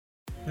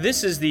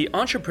This is the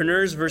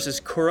Entrepreneurs vs.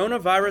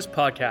 Coronavirus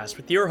podcast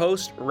with your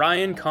host,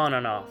 Ryan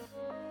Kononoff.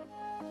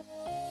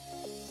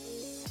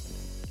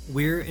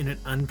 We're in an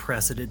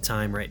unprecedented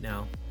time right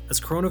now.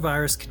 As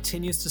coronavirus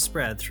continues to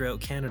spread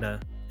throughout Canada,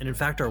 and in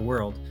fact our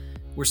world,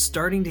 we're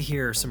starting to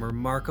hear some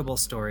remarkable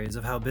stories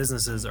of how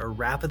businesses are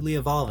rapidly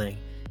evolving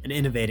and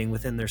innovating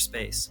within their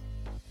space.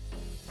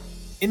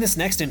 In this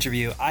next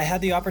interview, I had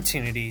the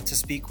opportunity to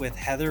speak with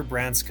Heather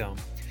Branscombe.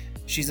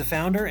 She's a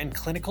founder and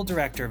clinical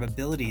director of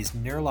Abilities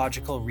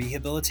Neurological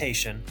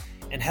Rehabilitation,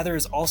 and Heather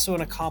is also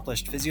an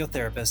accomplished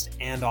physiotherapist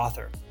and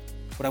author.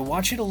 What I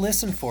want you to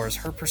listen for is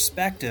her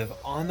perspective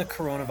on the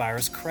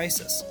coronavirus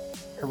crisis.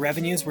 Her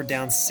revenues were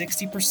down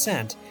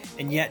 60%,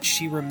 and yet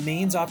she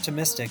remains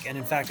optimistic and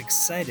in fact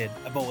excited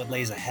about what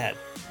lays ahead.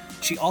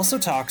 She also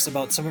talks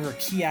about some of her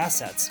key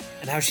assets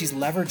and how she's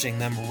leveraging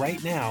them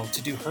right now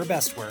to do her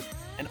best work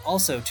and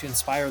also to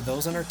inspire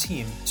those on her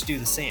team to do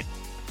the same.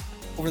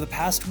 Over the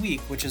past week,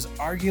 which has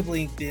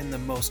arguably been the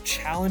most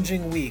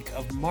challenging week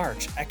of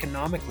March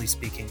economically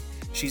speaking,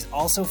 she's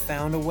also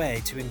found a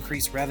way to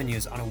increase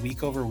revenues on a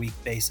week-over-week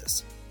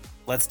basis.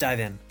 Let's dive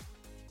in.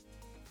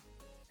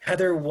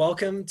 Heather,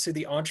 welcome to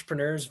the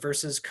Entrepreneurs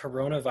vs.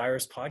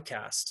 Coronavirus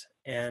podcast.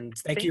 And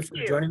thank you for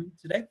joining me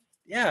today.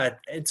 Yeah,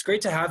 it's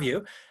great to have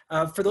you.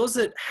 For those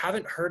that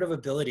haven't heard of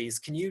Abilities,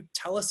 can you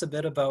tell us a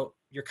bit about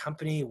your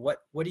company? What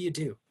do you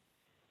do?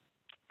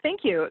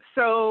 Thank you.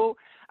 So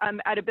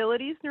at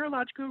Abilities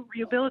Neurological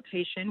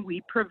Rehabilitation,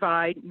 we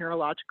provide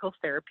neurological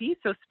therapy,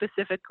 so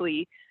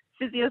specifically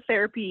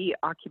physiotherapy,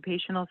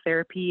 occupational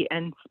therapy,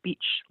 and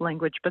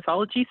speech-language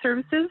pathology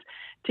services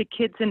to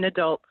kids and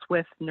adults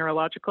with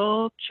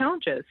neurological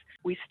challenges.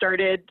 We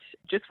started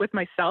just with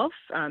myself.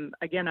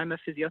 Again, I'm a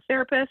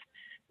physiotherapist.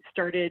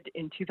 Started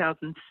in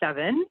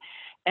 2007,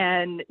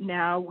 and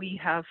now we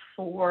have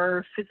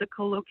 4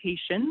 physical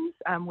locations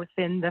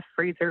within the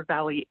Fraser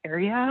Valley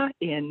area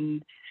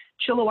in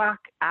Chilliwack,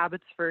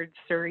 Abbotsford,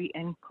 Surrey,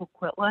 and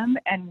Coquitlam,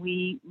 and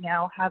we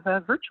now have a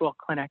virtual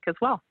clinic as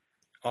well.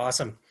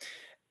 Awesome.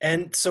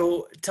 And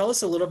so tell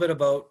us a little bit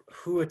about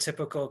who a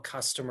typical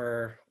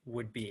customer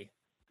would be.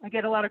 I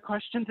get a lot of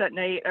questions at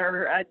night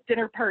or at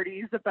dinner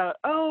parties about,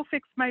 oh,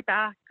 fix my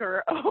back,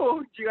 or,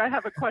 oh, do I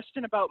have a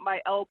question about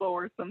my elbow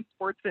or some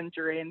sports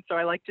injury? And so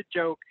I like to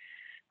joke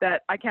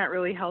that I can't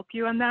really help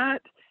you on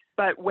that.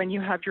 But when you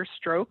have your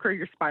stroke or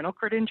your spinal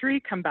cord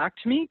injury, come back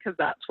to me because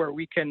that's where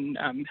we can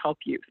help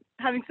you.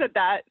 Having said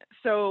that,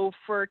 so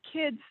for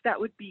kids, that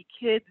would be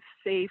kids,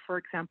 say, for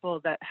example,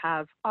 that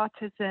have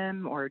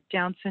autism or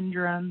Down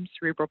syndrome,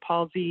 cerebral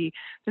palsy.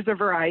 There's a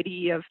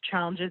variety of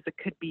challenges. It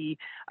could be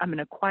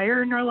an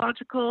acquired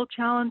neurological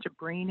challenge, a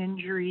brain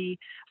injury,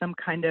 some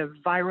kind of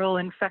viral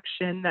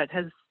infection that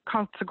has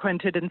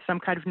consequented in some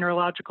kind of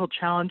neurological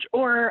challenge,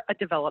 or a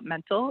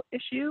developmental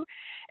issue.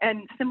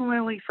 And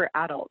similarly for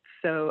adults.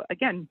 So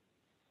again,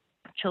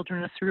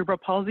 children with cerebral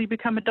palsy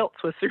become adults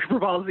with cerebral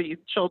palsy.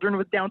 Children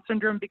with Down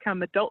syndrome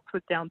become adults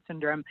with Down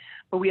syndrome.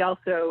 But we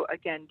also,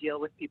 again, deal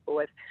with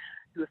people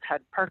who have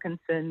had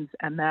Parkinson's,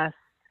 MS,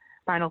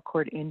 spinal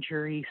cord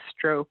injury,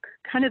 stroke,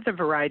 kind of the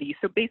variety.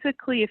 So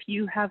basically, if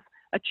you have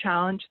a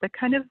challenge that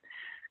kind of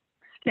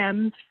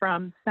stems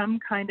from some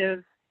kind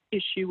of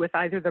issue with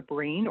either the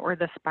brain or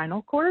the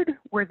spinal cord,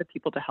 we're the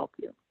people to help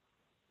you.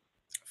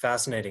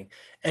 Fascinating.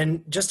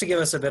 And just to give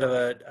us a bit of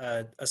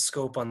a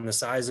scope on the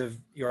size of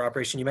your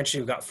operation, you mentioned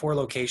you've got 4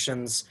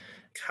 locations.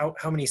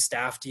 How many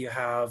staff do you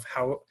have?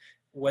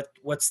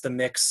 What's the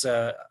mix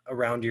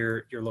around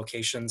your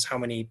locations? How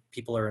many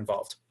people are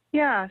involved?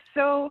 Yeah,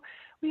 so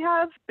we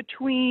have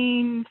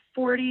between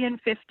 40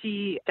 and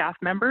 50 staff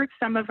members.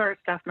 Some of our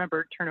staff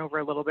members turn over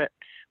a little bit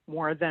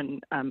more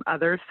than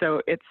others.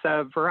 So it's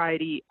a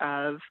variety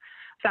of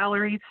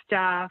salaried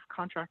staff,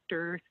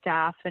 contractor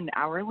staff, and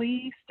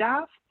hourly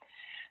staff.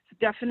 So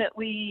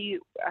definitely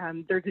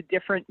there's a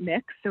different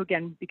mix. So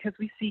again, because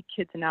we see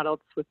kids and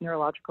adults with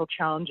neurological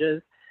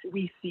challenges,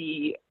 we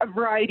see a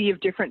variety of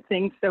different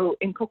things. So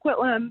in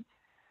Coquitlam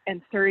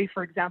and Surrey,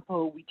 for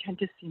example, we tend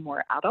to see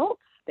more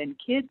adults than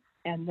kids.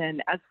 And then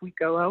as we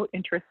go out,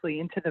 interestingly,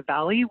 into the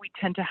valley, we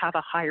tend to have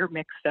a higher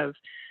mix of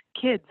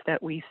kids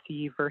that we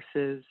see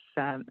versus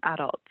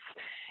adults.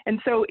 And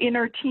so in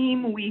our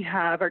team,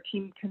 our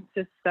team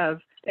consists of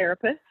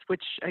therapists,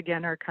 which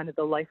again are kind of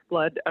the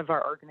lifeblood of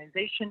our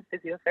organization,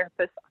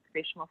 physiotherapists,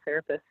 occupational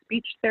therapists,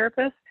 speech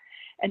therapists.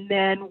 And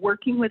then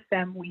working with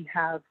them, we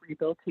have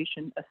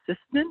rehabilitation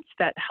assistants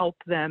that help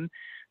them.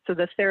 So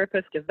the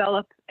therapists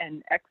develop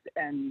and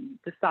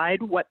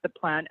decide what the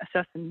plan,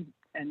 assess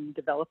and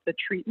develop the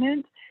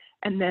treatment.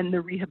 And then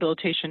the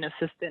rehabilitation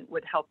assistant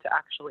would help to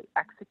actually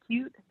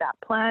execute that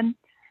plan.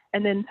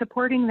 And then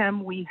supporting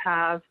them, we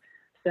have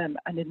an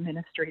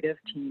administrative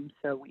team.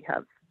 So we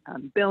have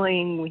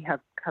billing, we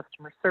have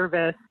customer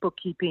service,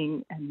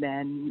 bookkeeping, and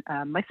then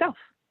myself.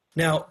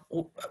 Now,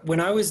 when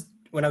I was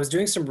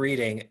doing some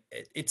reading,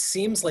 it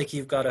seems like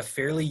you've got a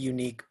fairly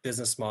unique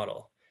business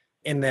model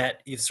in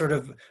that you've sort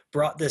of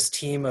brought this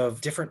team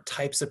of different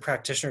types of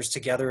practitioners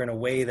together in a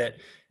way that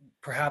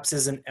perhaps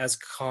isn't as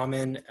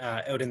common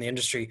out in the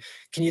industry.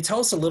 Can you tell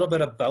us a little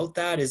bit about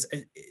that? Is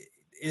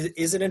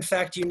it in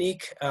fact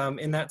unique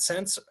in that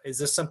sense? Is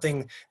this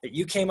something that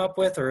you came up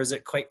with, or is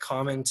it quite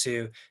common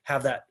to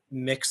have that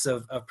mix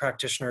of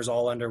practitioners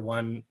all under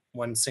one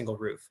single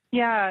roof?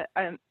 Yeah,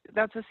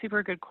 that's a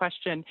super good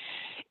question.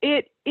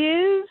 It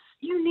is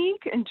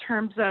unique in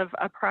terms of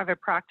a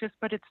private practice,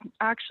 but it's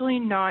actually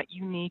not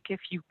unique if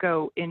you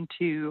go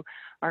into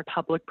our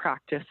public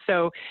practice.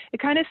 So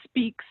it kind of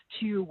speaks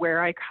to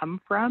where I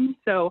come from.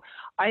 So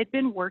I had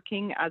been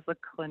working as a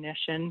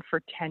clinician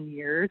for 10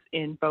 years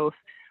in both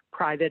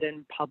private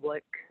and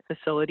public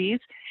facilities.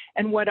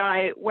 And what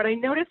I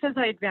noticed as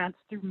I advanced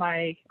through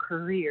my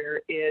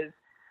career is,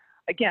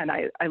 again,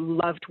 I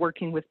loved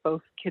working with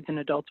both kids and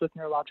adults with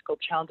neurological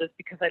challenges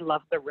because I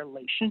love the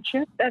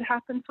relationship that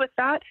happens with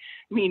that.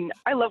 I mean,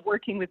 I love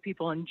working with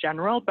people in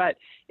general, but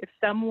if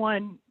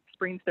someone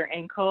sprains their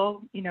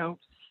ankle,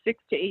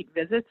 6 to 8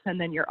 visits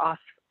and then you're off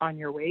on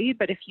your way.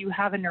 But if you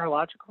have a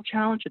neurological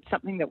challenge, it's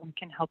something that we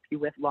can help you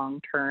with long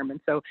term.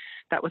 And so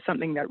that was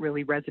something that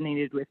really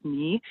resonated with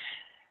me.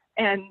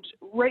 And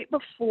right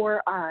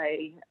before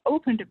I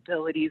opened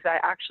Abilities, I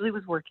actually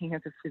was working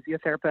as a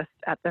physiotherapist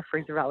at the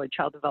Fraser Valley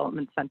Child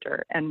Development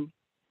Center. And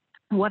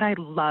what I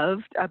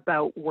loved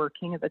about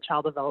working at the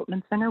Child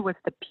Development Center was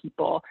the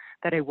people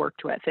that I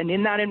worked with. And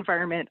in that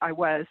environment, I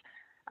was,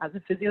 as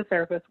a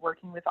physiotherapist,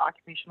 working with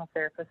occupational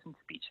therapists and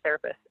speech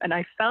therapists. And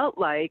I felt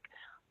like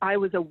I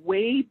was a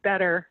way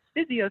better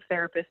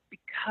physiotherapist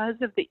because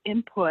of the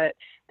input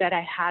that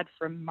I had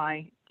from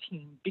my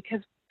team.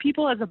 Because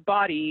people as a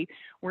body,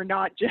 we're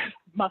not just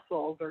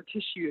muscles or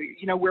tissue,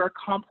 we're a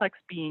complex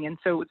being. And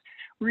so it's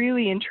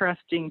really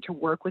interesting to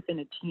work within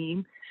a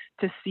team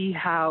to see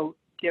how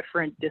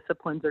different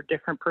disciplines or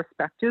different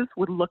perspectives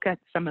would look at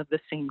some of the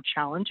same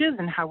challenges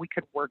and how we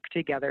could work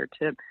together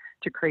to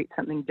create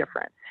something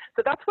different.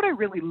 So that's what I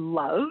really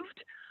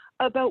loved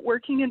about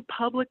working in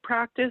public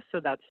practice. So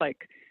that's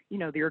like,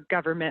 your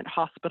government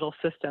hospital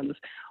systems.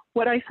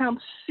 What I found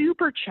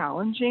super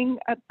challenging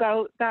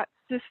about that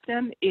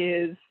system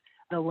is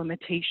the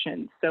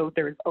limitations. So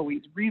there's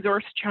always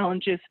resource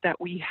challenges that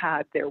we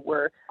had. There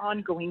were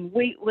ongoing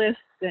wait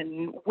lists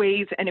and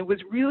ways, and it was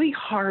really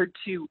hard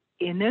to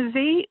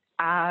innovate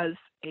as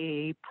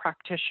a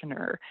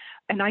practitioner.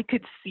 And I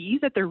could see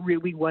that there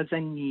really was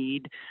a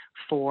need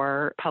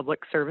for public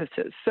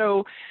services.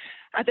 So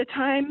at the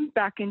time,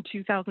 back in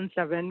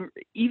 2007,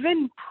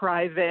 even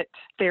private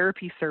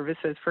therapy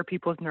services for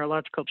people with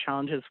neurological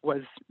challenges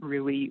was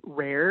really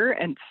rare.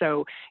 And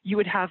so you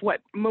would have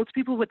what most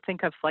people would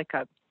think of like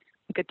a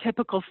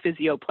typical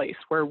physio place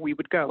where we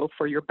would go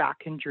for your back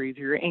injuries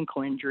or your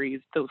ankle injuries,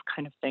 those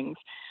kind of things.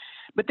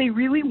 But they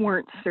really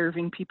weren't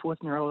serving people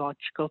with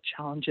neurological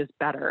challenges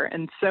better.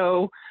 And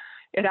so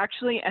it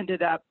actually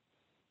ended up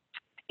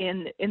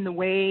in the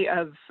way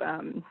of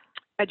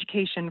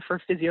education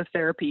for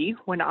physiotherapy.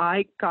 When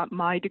I got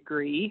my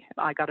degree,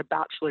 I got a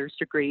bachelor's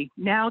degree.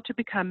 Now to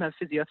become a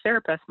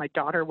physiotherapist, my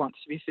daughter wants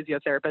to be a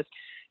physiotherapist.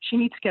 She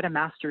needs to get a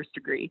master's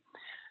degree.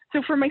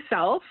 So for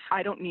myself,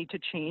 I don't need to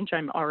change.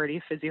 I'm already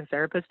a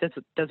physiotherapist. It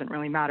doesn't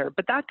really matter.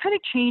 But that kind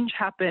of change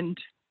happened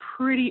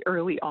pretty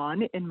early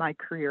on in my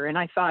career. And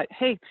I thought,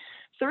 hey,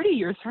 30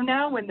 years from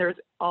now, when there's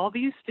all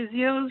these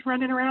physios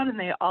running around and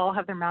they all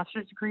have their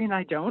master's degree and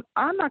I don't,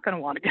 I'm not going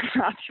to want to get a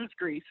master's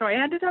degree. So I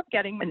ended up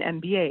getting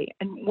an MBA.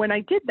 And when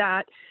I did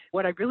that,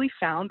 what I really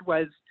found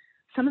was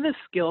some of the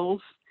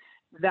skills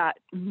that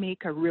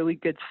make a really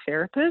good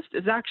therapist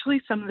is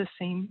actually some of the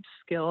same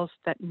skills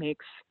that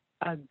makes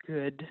a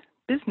good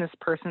business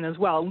person as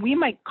well. We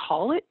might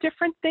call it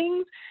different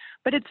things,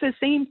 but it's the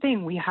same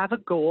thing. We have a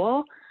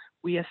goal.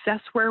 We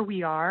assess where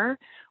we are.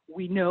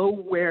 We know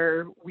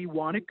where we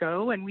want to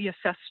go, and we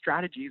assess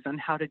strategies on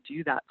how to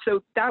do that.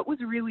 So that was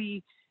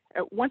really,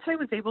 once I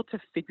was able to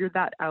figure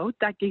that out,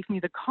 that gave me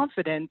the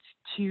confidence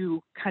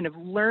to kind of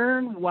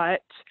learn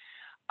what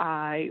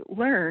I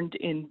learned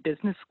in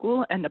business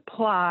school and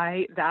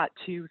apply that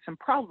to some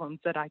problems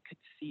that I could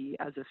see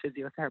as a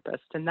physiotherapist.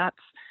 And that's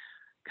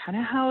kind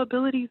of how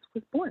Abilities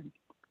was born.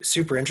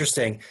 Super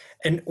interesting.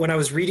 And when I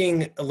was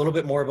reading a little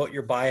bit more about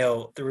your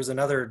bio, there was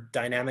another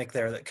dynamic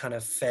there that kind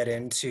of fed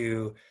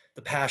into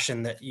the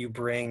passion that you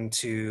bring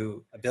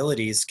to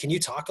Abilities. Can you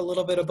talk a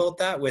little bit about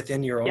that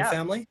within your own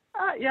family?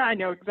 Yeah, I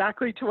know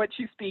exactly to what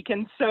you speak.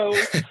 And so,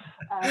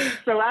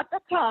 so at the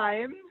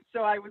time,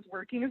 I was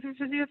working as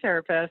a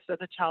physiotherapist at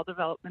the Child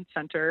Development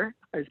Center.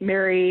 I was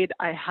married.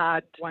 I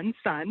had one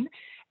son,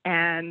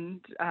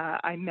 and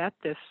I met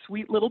this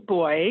sweet little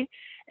boy,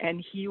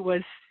 and he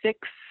was 6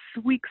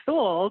 weeks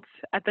old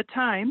at the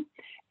time.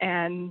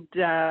 And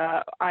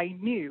I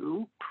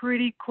knew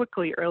pretty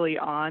quickly early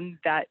on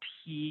that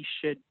he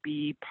should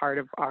be part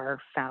of our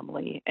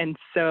family. And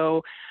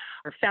so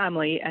our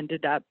family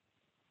ended up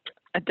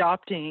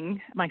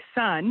adopting my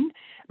son,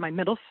 my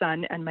middle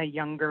son, and my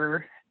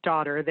younger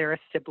daughter. They're a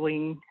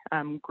sibling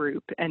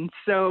group. And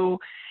so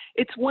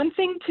it's one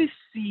thing to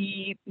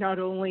see, not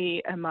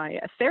only am I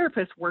a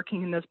therapist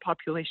working in this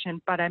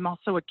population, but I'm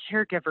also a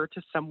caregiver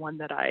to someone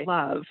that I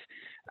love.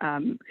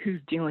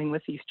 who's dealing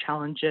with these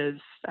challenges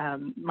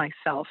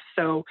myself.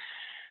 So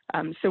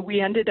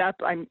we ended up,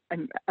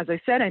 as I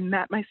said, I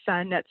met my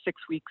son at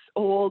 6 weeks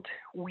old.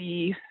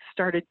 We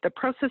started the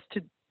process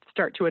to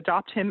start to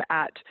adopt him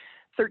at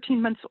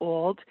 13 months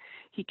old.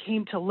 He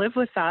came to live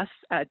with us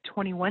at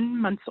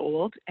 21 months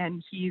old,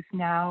 and he's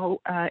now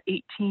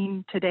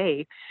 18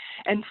 today.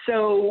 And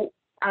so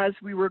as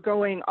we were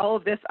going all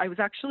of this, I was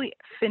actually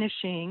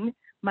finishing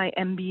my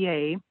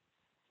MBA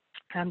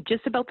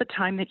just about the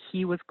time that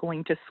he was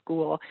going to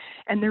school.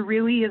 And there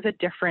really is a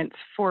difference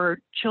for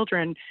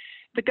children.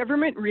 The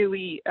government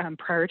really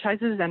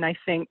prioritizes, and I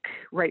think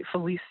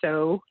rightfully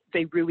so,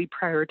 they really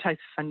prioritize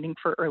funding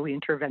for early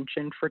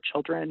intervention for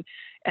children.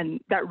 And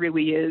that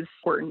really is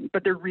important.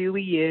 But there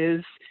really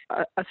is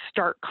a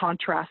stark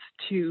contrast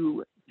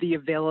to the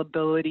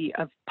availability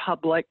of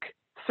public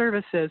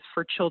services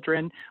for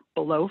children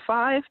below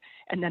 5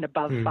 and then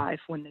above 5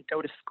 when they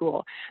go to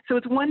school. So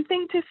it's one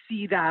thing to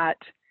see that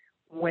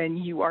when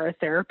you are a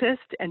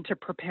therapist and to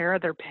prepare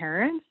other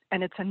parents,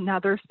 and it's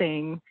another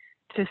thing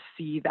to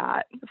see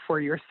that for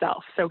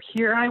yourself. So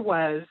here I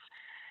was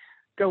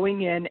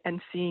going in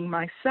and seeing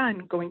my son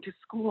going to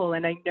school,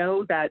 and I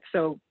know that,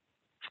 so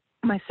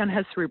my son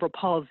has cerebral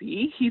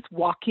palsy. He's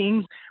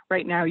walking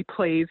right now. He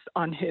plays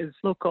on his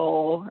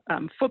local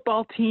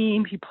football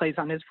team. He plays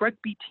on his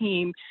rugby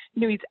team.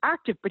 You know, he's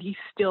active, but he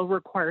still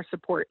requires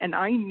support. And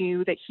I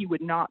knew that he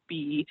would not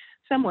be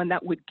someone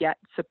that would get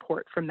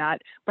support from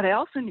that. But I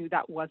also knew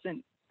that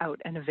wasn't out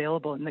and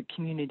available in the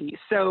community.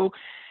 So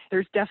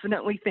there's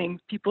definitely things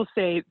people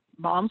say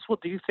moms will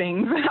do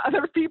things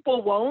other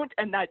people won't.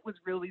 And that was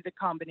really the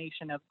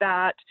combination of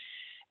that.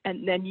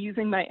 And then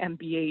using my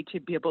MBA to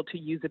be able to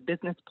use a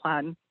business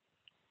plan.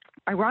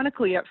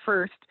 Ironically, at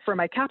first, for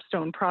my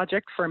capstone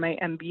project for my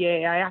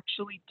MBA, I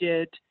actually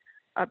did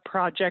a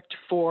project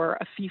for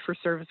a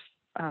fee-for-service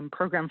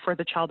program for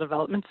the Child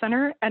Development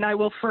Center. And I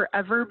will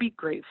forever be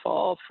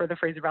grateful for the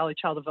Fraser Valley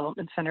Child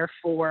Development Center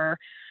for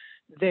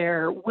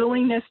their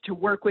willingness to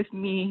work with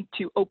me,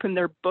 to open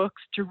their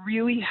books, to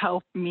really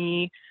help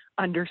me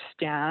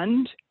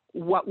understand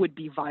what would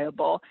be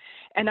viable.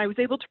 And I was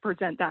able to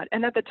present that.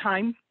 And at the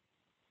time,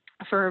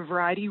 for a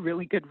variety of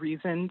really good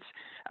reasons,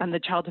 the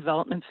Child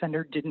Development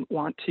Center didn't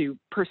want to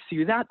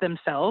pursue that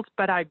themselves,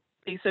 but I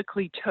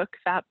basically took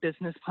that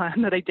business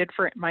plan that I did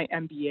for my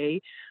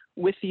MBA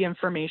with the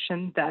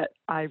information that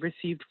I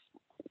received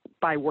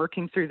by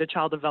working through the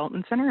Child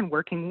Development Center and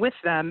working with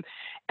them,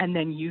 and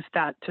then used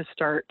that to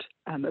start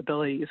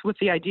Abilities with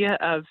the idea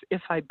of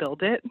if I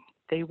build it,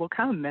 they will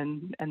come,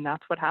 and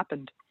that's what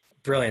happened.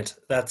 Brilliant.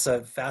 That's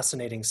a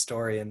fascinating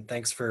story. And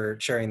thanks for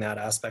sharing that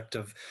aspect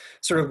of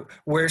sort of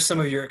where some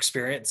of your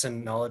experience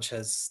and knowledge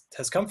has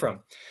come from.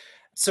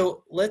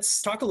 So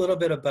let's talk a little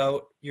bit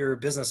about your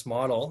business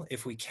model,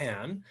 if we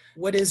can.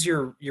 What is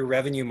your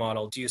revenue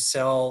model? Do you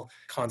sell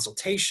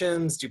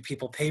consultations? Do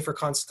people pay for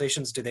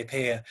consultations? Do they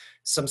pay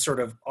some sort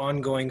of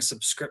ongoing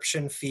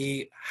subscription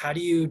fee? How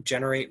do you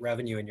generate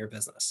revenue in your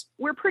business?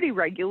 We're pretty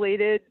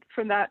regulated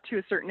from that to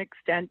a certain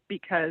extent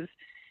because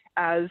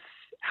as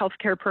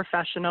healthcare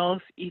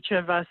professionals, each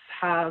of us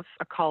have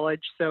a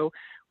college, so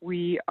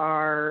we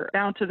are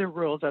bound to the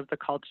rules of the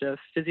College of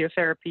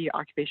Physiotherapy,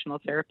 Occupational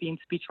Therapy, and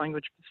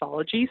Speech-Language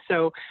Pathology.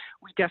 So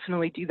we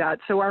definitely do that.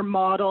 So our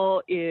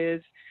model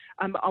is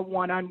a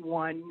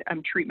one-on-one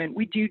treatment.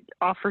 We do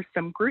offer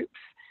some groups,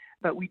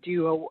 but we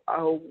do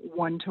a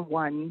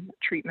one-to-one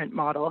treatment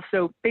model.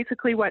 So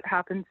basically what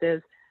happens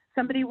is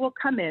somebody will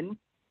come in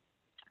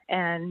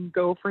and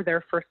go for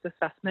their first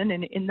assessment.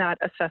 And in that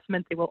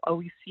assessment, they will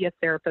always see a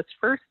therapist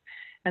first,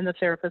 and the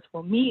therapist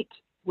will meet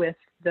with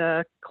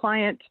the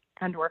client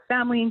and or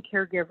family and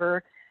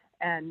caregiver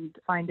and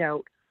find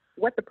out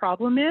what the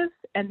problem is,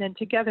 and then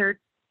together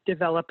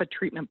develop a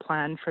treatment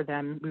plan for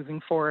them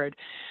moving forward.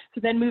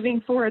 So then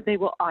moving forward, they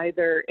will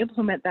either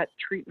implement that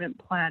treatment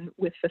plan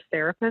with the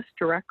therapist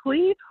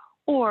directly,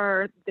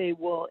 or they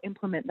will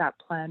implement that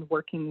plan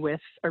working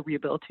with a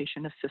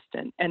rehabilitation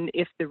assistant. And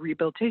if the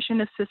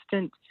rehabilitation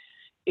assistant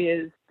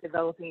is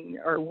developing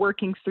or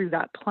working through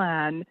that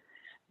plan,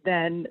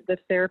 then the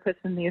therapist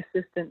and the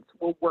assistants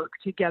will work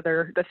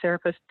together. The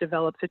therapist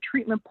develops a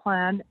treatment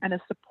plan and a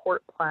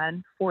support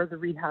plan for the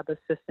rehab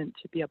assistant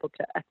to be able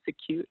to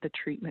execute the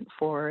treatment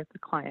for the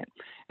client.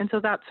 And so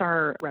that's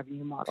our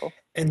revenue model.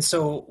 And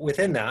so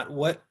within that,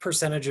 what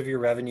percentage of your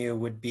revenue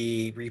would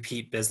be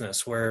repeat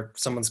business where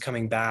someone's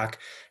coming back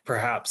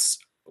perhaps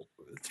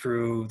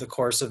through the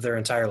course of their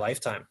entire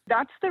lifetime?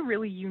 That's the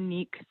really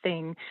unique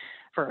thing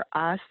for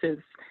us is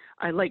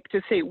I like to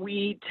say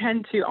we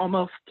tend to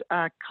almost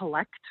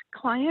collect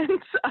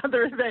clients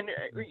other than,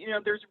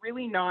 there's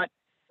really not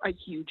a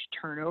huge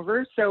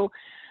turnover. So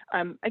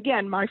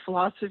again, my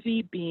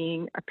philosophy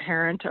being a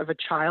parent of a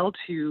child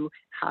who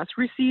has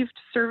received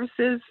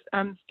services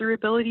through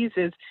Abilities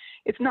is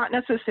it's not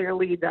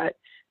necessarily that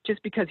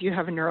just because you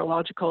have a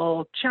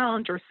neurological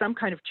challenge or some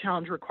kind of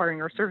challenge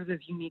requiring our services,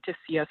 you need to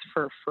see us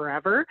for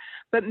forever.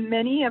 But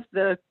many of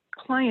the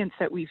clients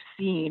that we've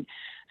seen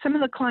some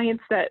of the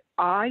clients that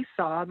I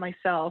saw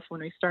myself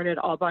when I started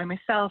all by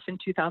myself in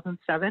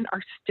 2007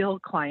 are still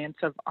clients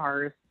of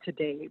ours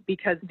today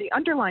because the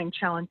underlying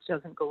challenge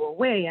doesn't go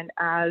away. And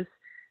as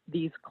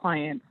these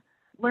clients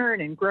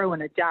learn and grow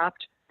and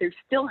adapt, they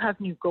still have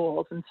new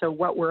goals. And so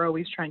what we're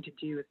always trying to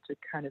do is to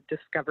kind of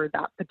discover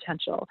that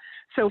potential.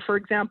 So for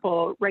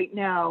example, right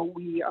now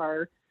we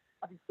are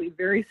obviously a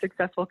very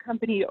successful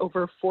company,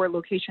 over 4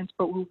 locations,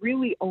 but we're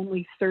really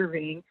only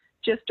serving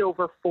just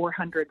over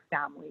 400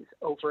 families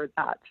over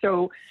that.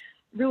 So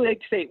really like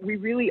to say, we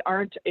really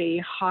aren't a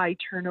high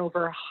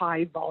turnover,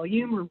 high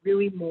volume. We're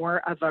really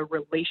more of a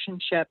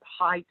relationship,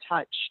 high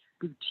touch,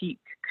 boutique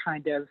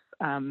kind of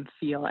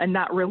feel. And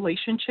that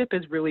relationship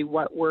is really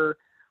what we're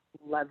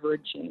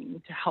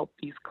leveraging to help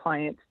these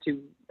clients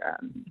to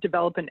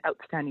develop an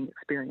outstanding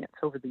experience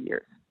over the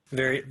years.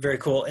 Very, very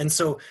cool. And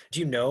so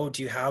do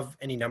you have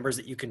any numbers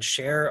that you can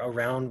share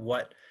around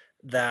what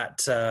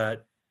that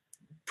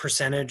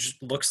percentage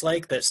looks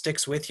like that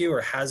sticks with you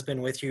or has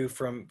been with you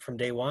from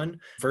day one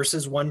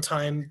versus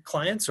one-time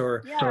clients?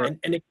 Or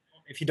and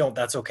if you don't,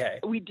 that's okay.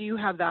 We do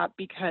have that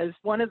because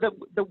one of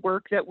the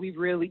work that we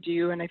really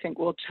do, and I think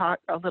we'll talk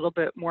a little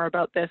bit more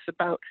about this,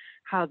 about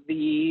how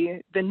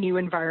the new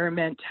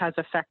environment has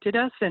affected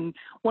us. And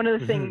one of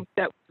the things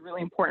that was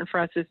really important for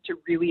us is to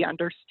really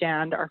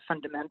understand our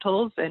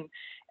fundamentals and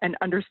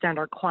understand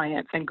our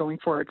clients and going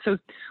forward. So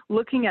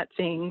looking at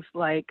things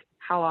like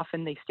how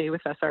often they stay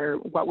with us, or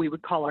what we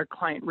would call our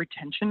client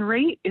retention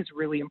rate, is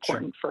really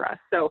important for us.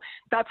 So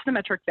that's the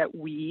metric that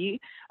we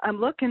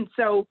look. And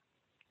so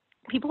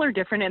people are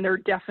different, and there are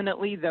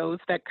definitely those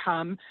that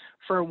come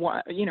for a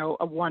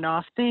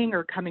one-off thing,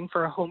 or coming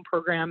for a home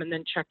program and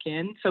then check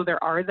in. So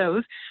there are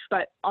those,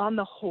 but on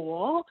the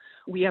whole,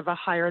 we have a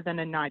higher than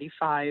a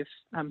 95%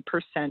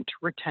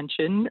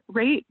 retention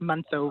rate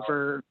month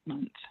over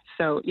month.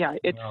 So yeah,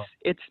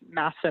 it's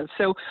massive.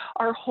 So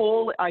our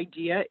whole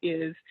idea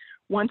is,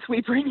 once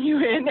we bring you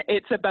in,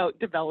 it's about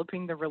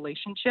developing the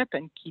relationship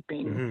and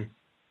keeping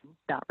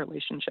that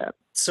relationship.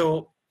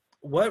 So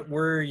what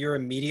were your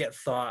immediate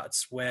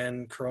thoughts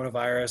when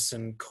coronavirus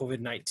and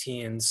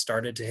COVID-19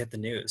 started to hit the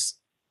news?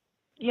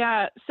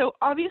 Yeah, so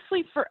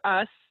obviously for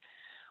us,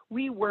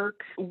 we work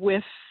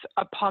with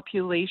a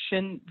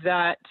population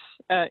that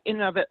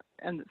in and of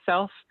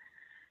itself,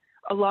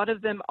 a lot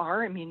of them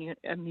are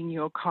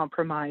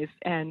immunocompromised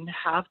and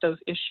have those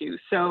issues.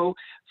 So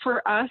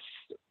for us,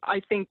 I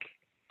think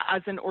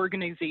as an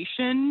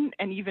organization,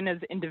 and even as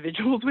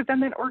individuals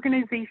within an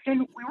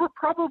organization, we were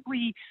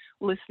probably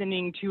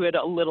listening to it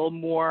a little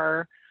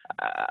more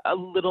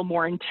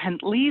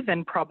intently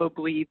than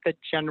probably the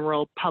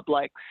general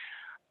public.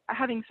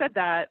 Having said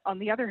that, on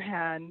the other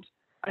hand,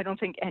 I don't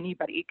think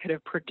anybody could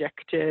have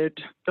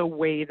predicted the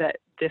way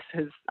that this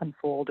has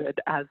unfolded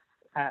as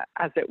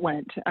it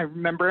went. I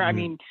remember,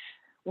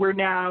 we're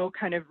now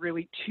kind of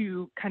really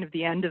to kind of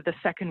the end of the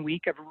second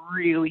week of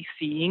really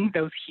seeing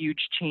those huge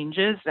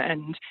changes.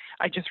 And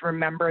I just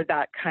remember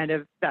that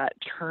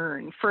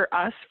turn. For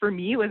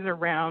me, it was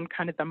around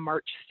kind of the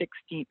March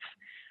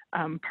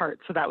 16th part.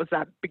 So that was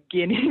that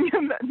beginning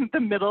of the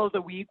middle of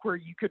the week where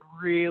you could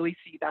really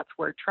see that's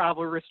where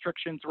travel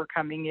restrictions were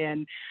coming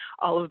in,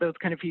 all of those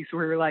kind of pieces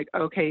where we were like,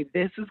 okay,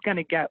 this is going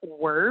to get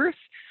worse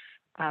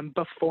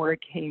before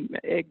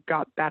it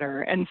got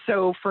better. And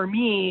so for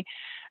me,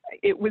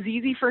 it was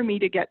easy for me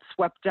to get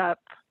swept up,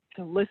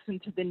 to listen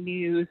to the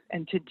news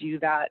and to do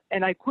that.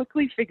 And I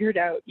quickly figured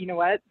out, you know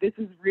what, this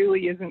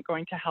really isn't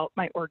going to help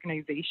my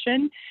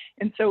organization.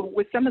 And so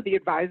with some of the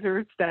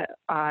advisors that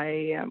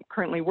I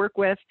currently work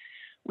with,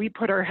 we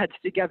put our heads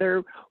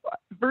together.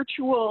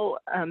 Virtual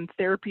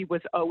therapy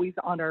was always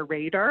on our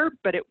radar,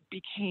 but it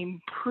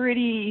became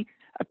pretty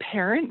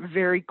apparent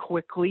very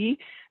quickly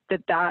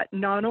that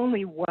not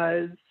only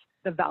was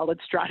the valid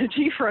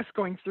strategy for us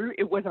going through,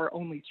 it was our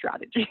only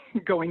strategy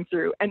going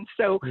through. And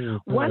so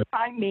once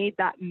I made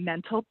that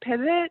mental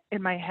pivot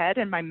in my head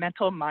and my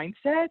mental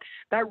mindset,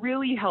 that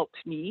really helped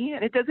me.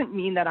 And it doesn't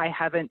mean that I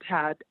haven't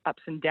had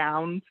ups and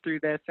downs through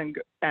this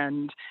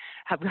and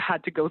have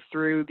had to go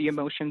through the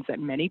emotions that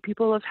many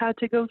people have had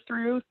to go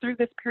through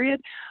this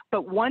period.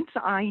 But once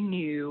I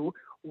knew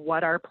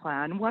what our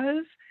plan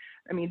was,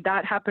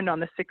 that happened on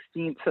the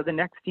 16th. So the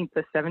next,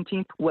 the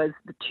 17th was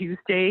the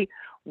Tuesday.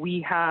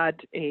 We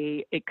had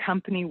a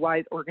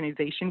company-wide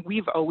organization.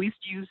 We've always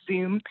used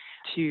Zoom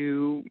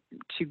to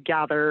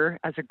gather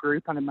as a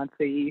group on a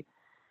monthly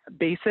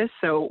basis.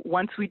 So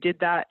once we did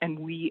that and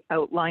we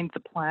outlined the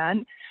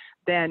plan,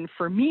 then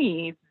for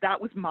me, that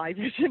was my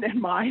vision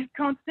and my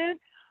constant.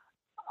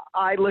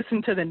 I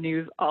listened to the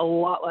news a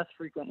lot less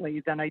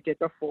frequently than I did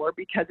before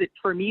because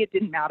for me, it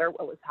didn't matter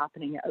what was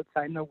happening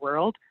outside in the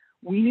world.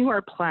 We knew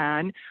our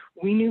plan.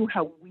 We knew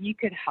how we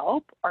could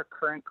help our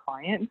current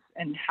clients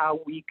and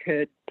how we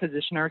could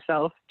position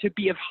ourselves to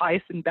be of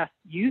highest and best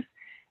use.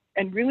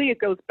 And really, it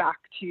goes back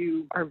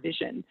to our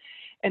vision.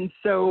 And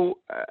so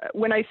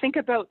when I think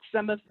about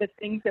some of the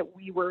things that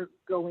we were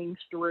going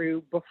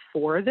through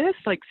before this,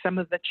 like some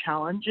of the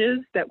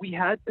challenges that we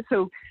had,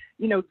 so,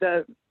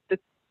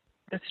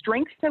 the the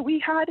strengths that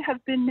we had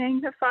have been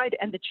magnified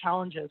and the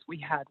challenges we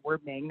had were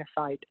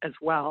magnified as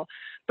well.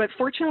 But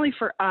fortunately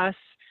for us,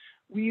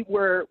 we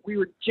were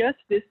just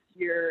this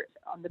year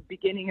on the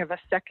beginning of a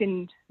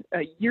second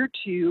year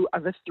two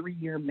of a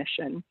 3-year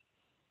mission.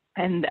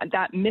 And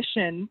that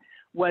mission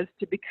was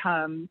to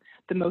become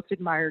the most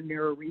admired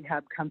neuro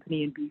rehab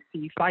company in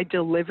BC by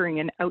delivering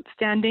an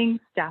outstanding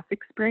staff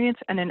experience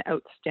and an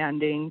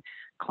outstanding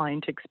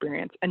client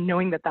experience, and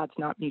knowing that that's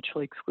not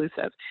mutually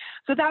exclusive.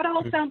 So that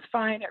all sounds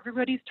fine.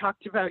 Everybody's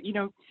talked about,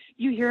 you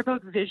hear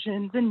about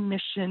visions and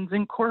missions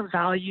and core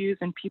values,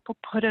 and people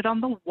put it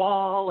on the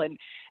wall, and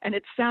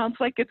it sounds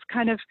like it's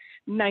kind of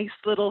nice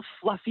little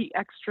fluffy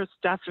extra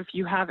stuff if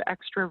you have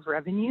extra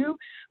revenue.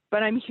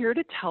 But I'm here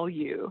to tell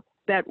you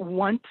that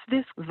once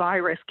this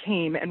virus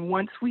came and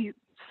once we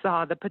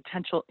saw the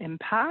potential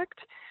impact,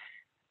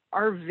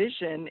 our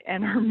vision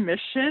and our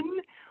mission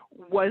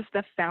was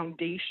the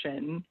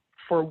foundation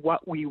for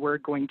what we were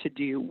going to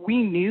do.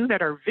 We knew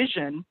that our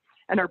vision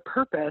and our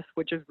purpose,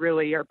 which is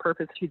really our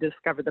purpose to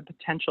discover the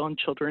potential in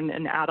children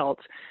and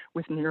adults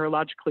with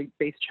neurologically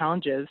based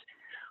challenges,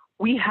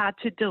 we had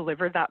to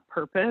deliver that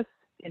purpose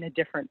in a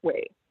different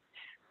way.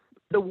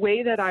 The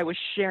way that I was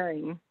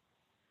sharing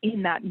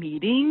in that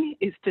meeting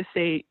is to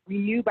say, we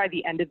knew by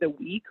the end of the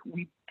week,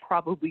 we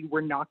probably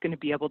were not going to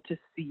be able to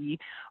see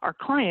our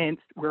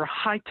clients. We're a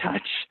high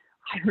touch,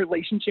 high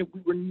relationship. We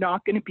were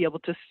not going to be able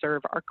to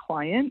serve our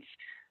clients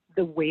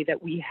the way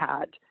that we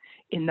had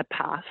in the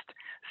past.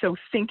 So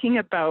thinking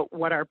about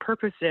what our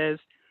purpose is,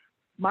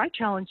 my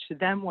challenge to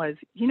them was,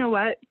 you know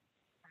what,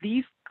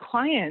 these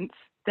clients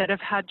that have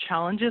had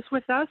challenges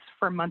with us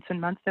for months and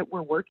months that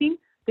we're working,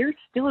 they're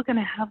still going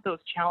to have those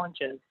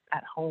challenges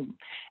at home.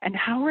 And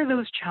how are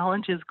those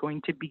challenges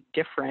going to be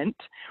different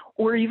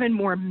or even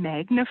more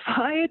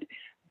magnified?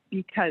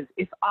 Because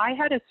if I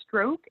had a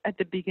stroke at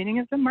the beginning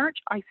of the March,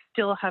 I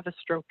still have a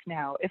stroke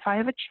now. If I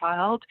have a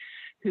child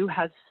who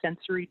has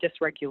sensory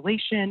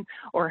dysregulation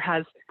or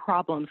has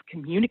problems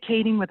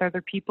communicating with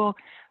other people,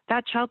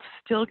 that child's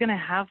still going to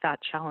have that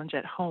challenge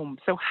at home.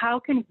 So how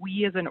can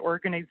we as an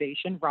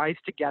organization rise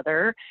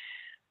together,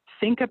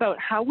 think about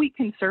how we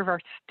can serve our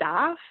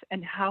staff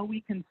and how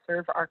we can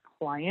serve our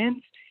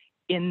clients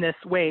in this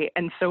way?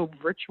 And so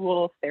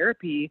virtual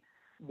therapy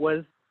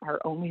was our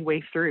only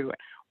way through.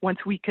 Once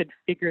we could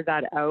figure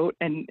that out,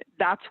 and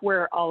that's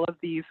where all of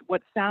these,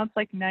 what sounds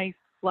like nice,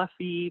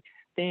 fluffy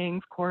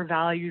things, core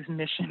values,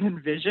 mission,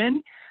 and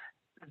vision,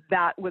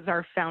 that was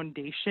our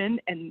foundation.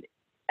 And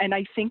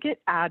I think it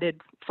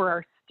added for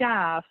our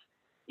staff,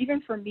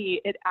 even for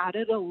me, it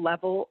added a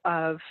level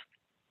of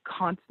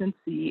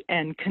constancy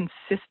and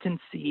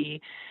consistency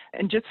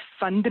and just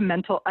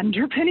fundamental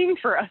underpinning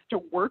for us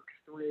to work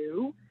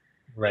through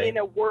in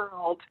a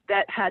world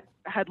that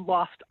had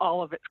lost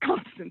all of its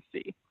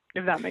constancy,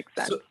 if that makes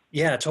sense. So,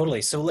 yeah,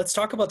 totally. So let's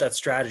talk about that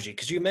strategy,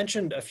 because you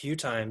mentioned a few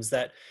times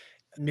that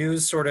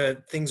news sort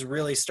of things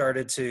really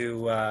started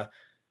to, I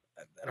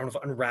don't know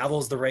if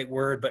unravel's the right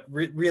word, but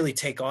really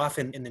take off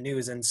in the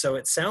news. And so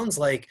it sounds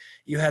like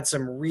you had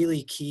some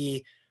really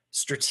key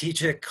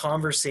strategic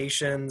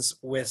conversations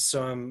with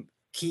some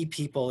key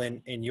people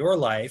in your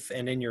life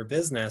and in your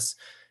business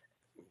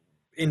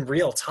in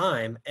real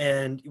time,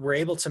 and were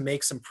able to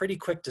make some pretty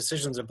quick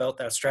decisions about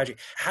that strategy.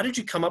 How did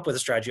you come up with a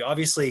strategy?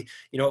 Obviously,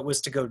 it was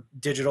to go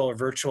digital or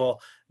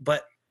virtual,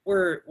 but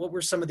what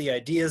were some of the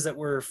ideas that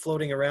were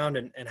floating around,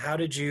 and how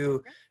did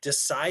you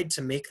decide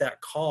to make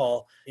that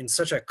call in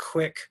such a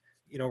quick,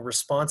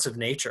 responsive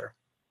nature?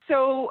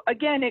 So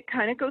again, it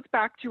kind of goes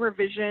back to our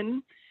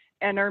vision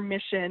and our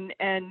mission.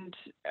 And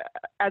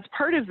as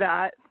part of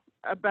that,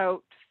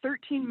 about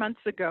 13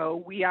 months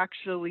ago, we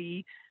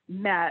actually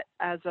met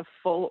as a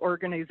full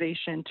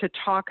organization to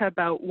talk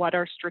about what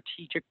our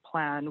strategic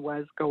plan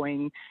was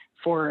going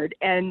forward.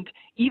 And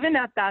even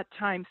at that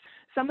time,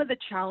 some of the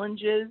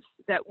challenges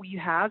that we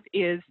have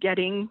is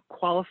getting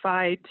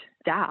qualified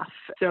staff.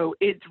 So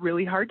it's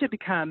really hard to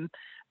become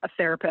a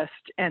therapist,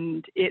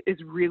 and it is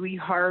really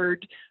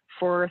hard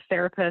for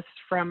therapists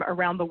from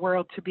around the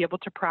world to be able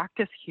to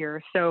practice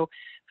here. So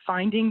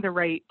finding the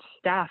right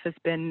staff has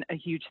been a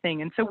huge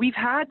thing. And so we've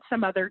had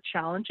some other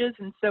challenges.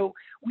 And so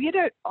we had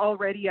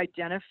already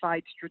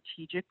identified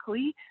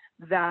strategically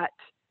that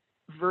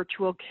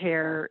virtual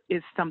care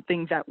is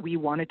something that we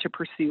wanted to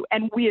pursue.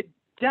 And we had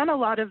done a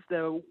lot of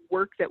the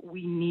work that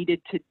we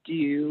needed to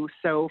do.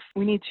 So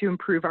we need to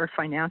improve our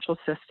financial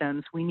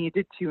systems. We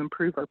needed to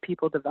improve our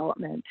people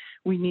development.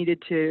 We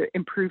needed to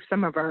improve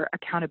some of our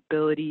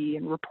accountability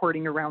and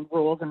reporting around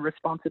roles and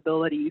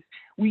responsibilities.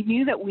 We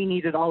knew that we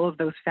needed all of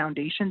those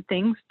foundation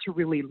things to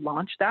really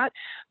launch that.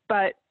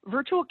 But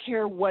virtual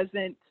care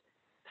wasn't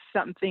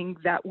something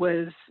that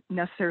was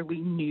necessarily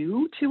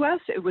new to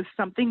us. It was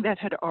something that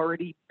had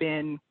already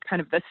been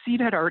the seed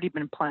had already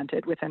been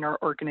planted within our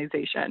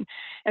organization.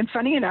 And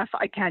funny enough,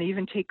 I can't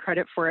even take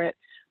credit for it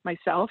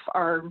myself.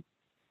 Our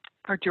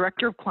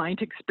director of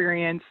client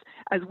experience,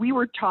 as we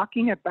were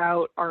talking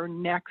about our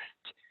next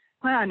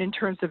plan in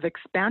terms of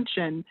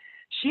expansion,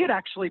 she had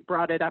actually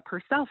brought it up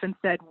herself and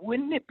said,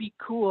 wouldn't it be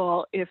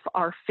cool if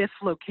our 5th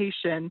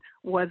location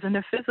wasn't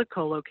a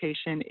physical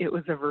location, it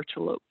was a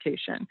virtual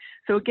location?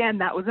 So again,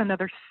 that was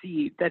another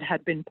seed that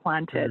had been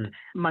planted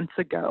months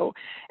ago.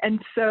 And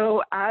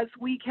so as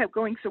we kept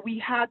going, so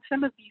we had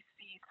some of these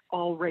seeds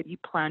already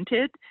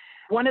planted.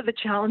 One of the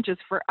challenges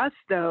for us,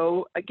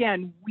 though,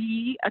 again,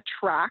 we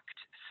attract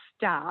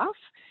staff,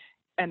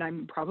 and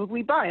I'm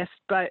probably biased,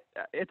 but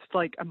it's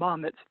like a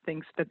mom that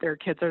thinks that their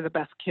kids are the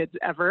best kids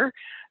ever.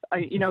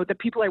 The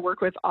people I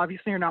work with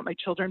obviously are not my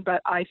children,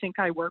 but I think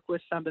I work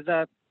with some of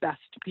the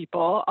best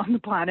people on the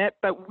planet.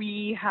 But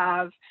we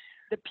have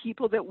the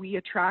people that we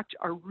attract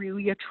are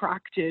really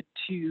attracted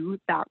to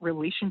that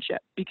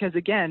relationship because,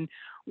 again,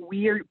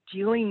 we are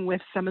dealing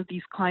with some of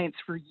these clients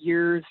for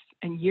years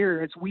and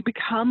years. We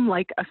become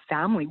like a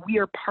family. We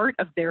are part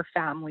of their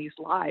family's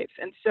lives.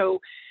 And so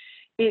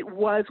it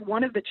was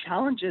one of the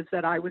challenges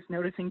that I was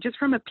noticing just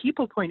from a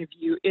people point of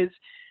view is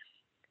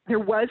there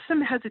was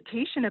some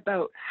hesitation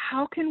about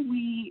how can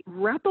we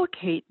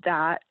replicate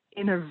that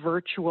in a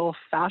virtual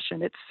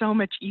fashion. It's so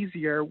much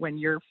easier when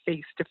you're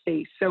face to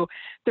face. So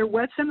there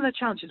was some of the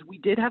challenges. We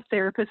did have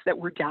therapists that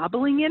were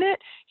dabbling in it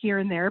here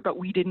and there, but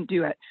we didn't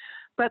do it.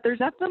 But there's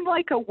nothing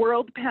like a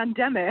world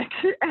pandemic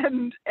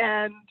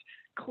and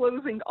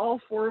closing all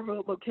 4 of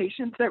the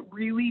locations that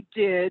really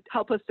did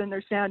help us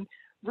understand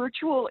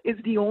virtual is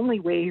the only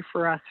way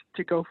for us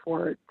to go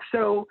forward.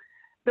 So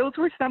those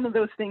were some of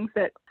those things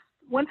that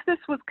once this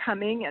was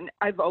coming, and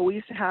I've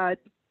always had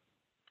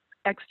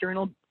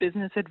external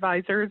business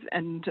advisors,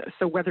 and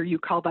so whether you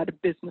call that a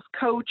business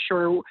coach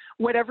or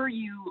whatever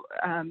you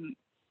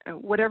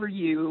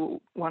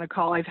want to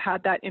call, I've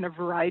had that in a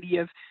variety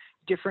of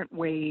different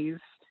ways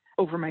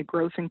over my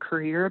growth and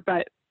career,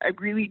 but I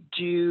really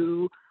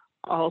do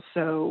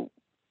also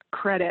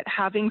credit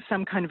having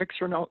some kind of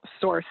external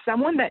source,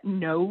 someone that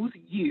knows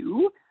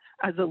you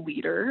as a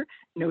leader,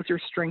 knows your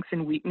strengths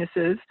and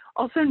weaknesses,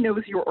 also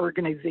knows your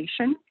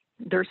organization,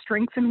 their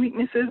strengths and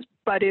weaknesses,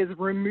 but is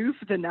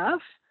removed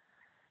enough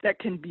that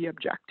can be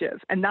objective.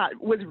 And that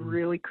was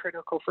really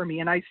critical for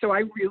me. And so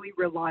I really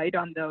relied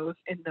on those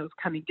in those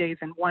coming days.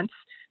 And once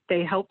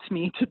they helped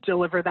me to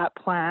deliver that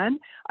plan,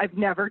 I've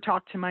never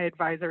talked to my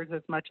advisors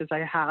as much as I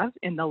have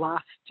in the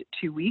last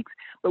 2 weeks,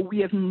 but we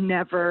have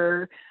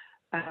never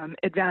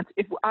advanced.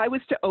 If I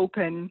was to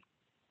open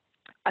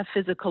a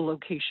physical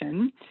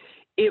location,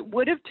 it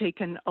would have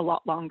taken a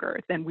lot longer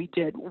than we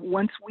did.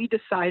 Once we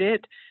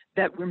decided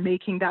that we're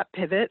making that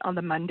pivot on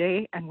the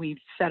Monday and we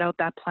set out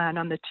that plan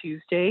on the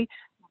Tuesday,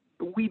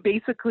 we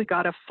basically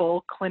got a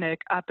full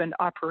clinic up and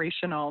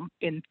operational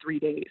in 3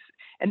 days.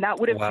 And that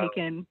would have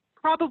taken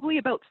probably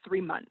about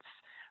 3 months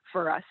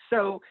for us.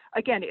 So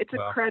again, it's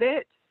a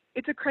credit.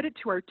 It's a credit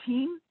to our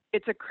team.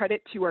 It's a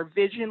credit to our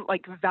vision,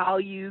 like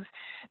values,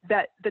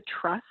 that the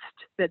trust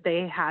that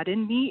they had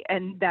in me,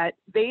 and that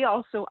they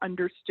also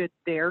understood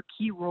their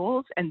key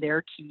roles and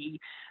their key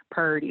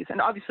priorities. And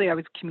obviously I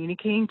was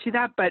communicating to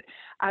that, but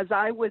as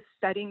I was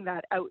setting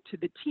that out to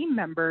the team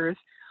members,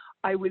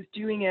 I was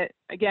doing it,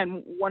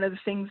 again, one of the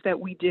things that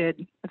we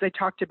did, as I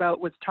talked about,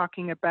 was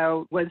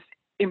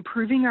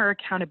improving our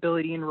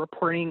accountability and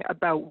reporting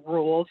about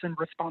roles and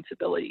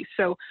responsibilities.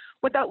 So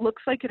what that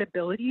looks like at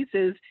Abilities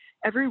is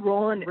every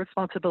role and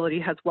responsibility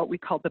has what we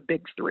call the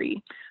big 3,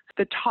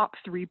 the top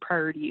 3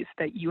 priorities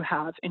that you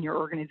have in your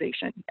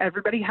organization.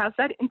 Everybody has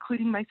that,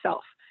 including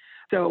myself.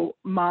 So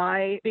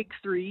my big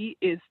 3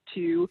 is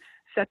to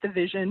set the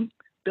vision,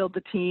 build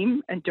the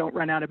team, and don't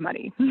run out of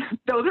money.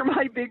 Those are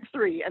my big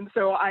 3. And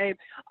so I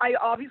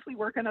obviously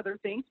work on other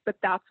things, but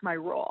that's my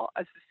role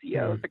as the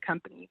CEO of the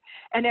company.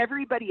 And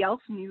everybody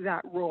else knew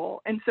that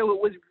role. And so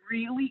it was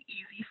really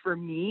easy for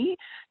me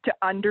to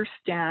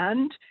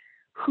understand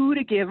who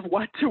to give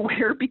what to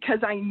where, because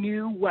I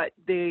knew what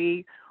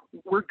they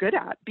were good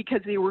at,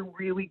 because they were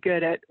really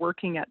good at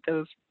working at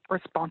those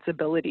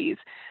responsibilities.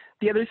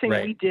 The other thing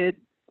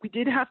we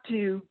did have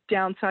to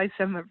downsize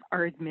some of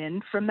our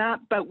admin from that,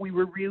 but we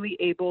were really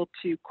able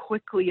to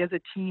quickly as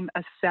a team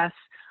assess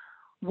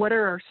what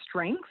are our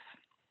strengths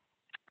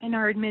in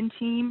our admin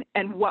team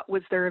and what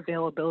was their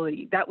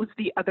availability. That was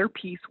the other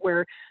piece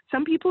where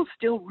some people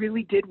still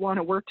really did want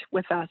to work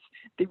with us.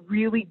 They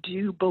really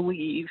do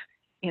believe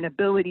in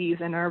Abilities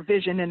and our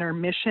vision and our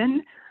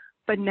mission,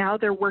 but now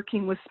they're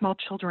working with small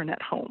children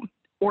at home,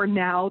 or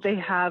now they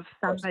have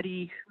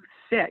somebody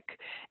who's sick.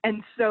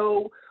 And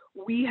so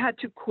we had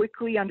to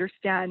quickly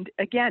understand,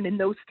 again, in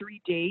those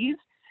 3 days,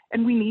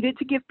 and we needed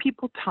to give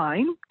people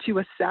time to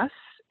assess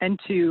and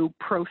to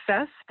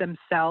process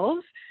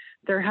themselves.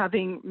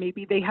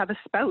 Maybe they have a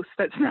spouse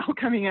that's now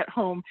coming at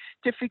home,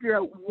 to figure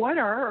out what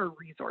are our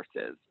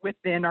resources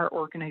within our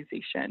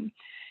organization.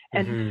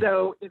 And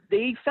so if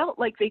they felt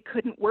like they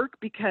couldn't work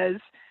because,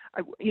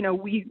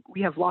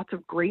 we have lots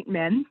of great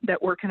men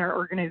that work in our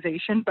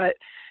organization, but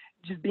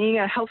just being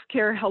a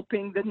healthcare,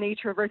 helping the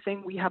nature of our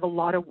thing, we have a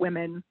lot of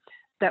women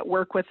that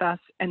work with us.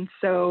 And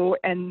so,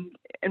 and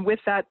with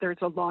that, there's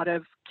a lot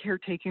of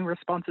caretaking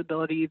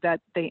responsibility that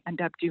they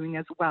end up doing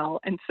as well.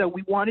 And so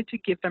we wanted to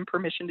give them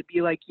permission to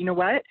be like, you know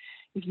what,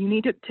 If you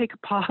need to take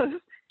a pause,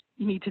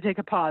 you need to take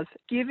a pause.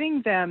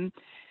 Giving them,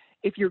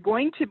 if you're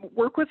going to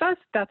work with us,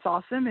 that's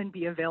awesome and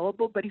be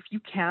available. But if you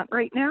can't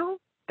right now,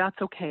 that's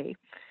okay.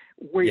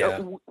 We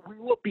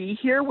will be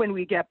here when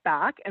we get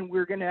back, and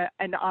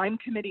I'm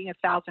committing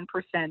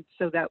 1,000%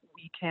 so that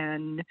we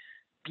can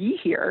be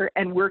here,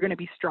 and we're going to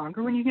be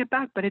stronger when you get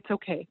back, but it's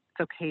okay.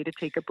 It's okay to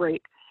take a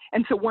break.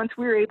 And so once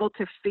we were able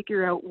to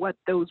figure out what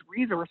those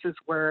resources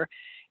were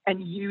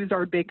and use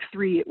our big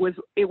three, it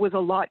was a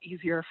lot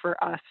easier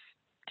for us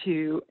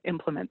to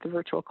implement the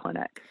virtual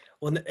clinic.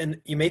 Well, and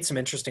you made some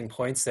interesting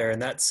points there,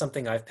 and that's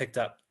something I've picked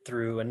up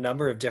through a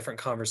number of different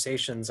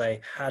conversations.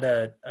 I had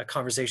a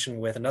conversation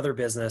with another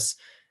business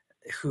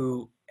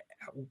who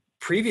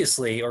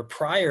previously or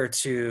prior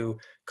to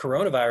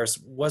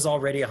coronavirus was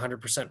already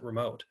 100%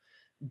 remote,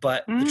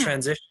 but the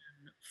transition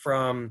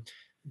from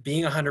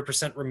being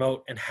 100%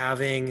 remote and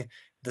having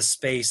the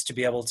space to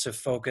be able to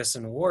focus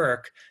and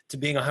work to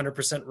being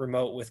 100%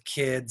 remote with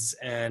kids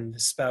and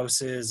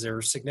spouses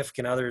or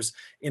significant others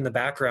in the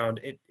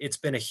background, it's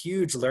been a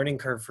huge learning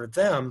curve for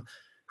them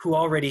who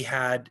already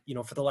had,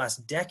 for the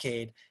last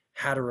decade,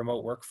 had a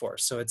remote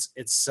workforce. So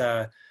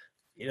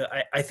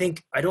I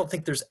don't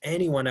think there's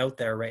anyone out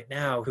there right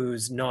now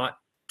who's not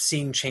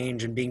seeing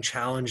change and being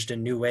challenged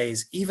in new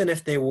ways, even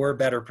if they were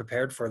better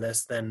prepared for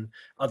this than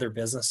other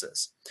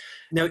businesses.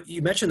 Now,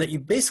 you mentioned that you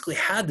basically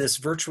had this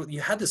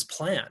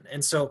plan.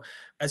 And so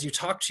as you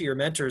talked to your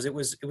mentors, it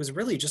was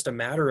really just a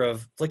matter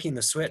of flicking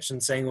the switch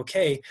and saying,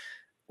 okay,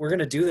 we're going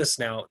to do this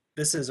now.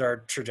 This is our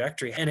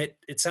trajectory. And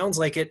it sounds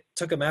like it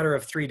took a matter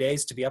of 3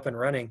 days to be up and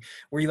running.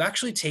 Were you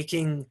actually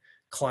taking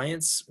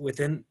clients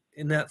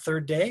in that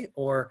third day,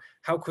 or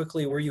how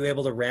quickly were you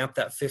able to ramp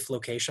that fifth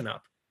location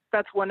up?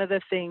 That's one of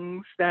the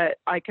things that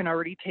I can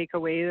already take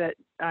away, that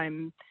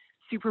I'm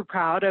super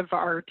proud of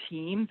our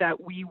team,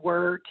 that we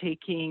were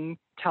taking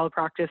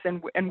telepractice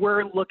and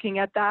we're looking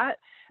at that.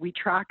 We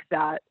track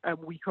that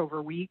week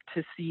over week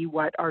to see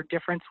what our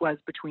difference was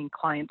between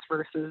clients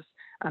versus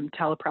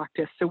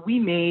telepractice. So we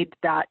made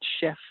that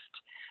shift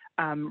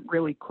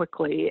really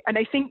quickly. And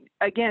I think,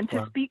 again,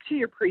 to speak to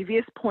your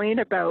previous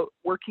point about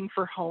working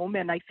from home,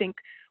 and I think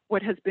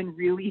what has been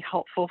really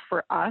helpful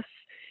for us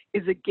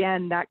is,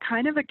 again, that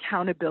kind of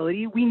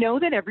accountability. We know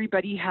that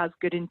everybody has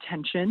good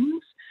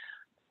intentions,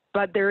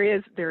 but there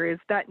is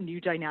that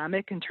new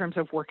dynamic in terms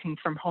of working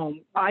from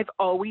home. I've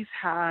always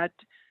had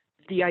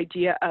the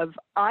idea of,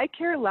 I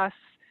care less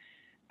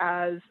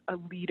as a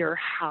leader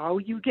how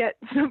you get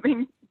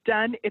something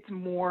done. It's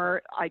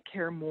more, I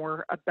care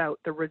more about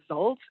the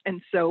results.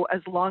 And so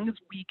as long as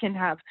we can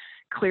have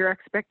clear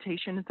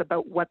expectations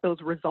about what those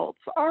results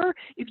are,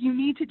 if you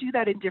need to do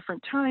that in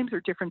different times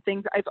or different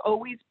things, I've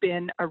always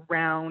been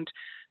around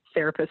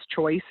therapist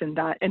choice and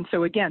that. And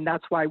so again,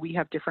 that's why we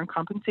have different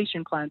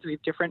compensation plans. We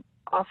have different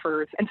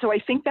offers. And so I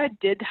think that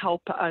did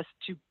help us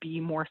to be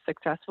more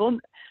successful.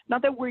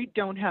 Not that we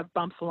don't have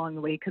bumps along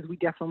the way, because we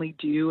definitely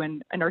do.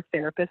 And our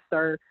therapists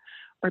are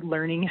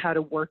learning how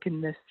to work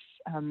in this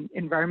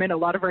environment. A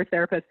lot of our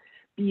therapists,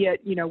 be it,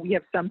 we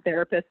have some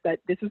therapists that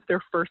this is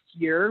their first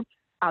year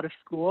out of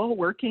school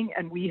working,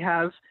 and we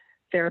have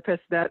therapists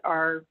that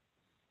are,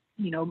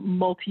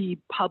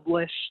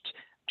 multi-published,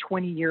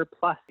 20-year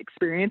plus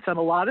experience. And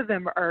a lot of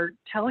them are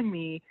telling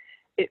me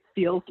it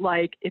feels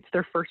like it's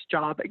their first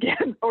job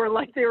again, or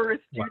like they were a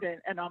student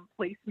and on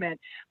placement.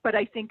 But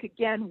I think,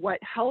 again, what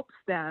helps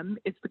them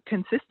is the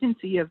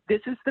consistency of,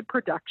 this is the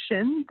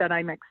production that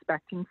I'm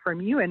expecting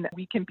from you, and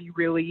we can be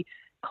really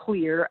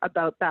clear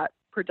about that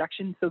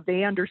production so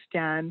they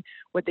understand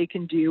what they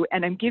can do.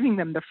 And I'm giving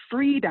them the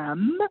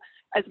freedom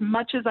as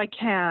much as I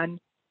can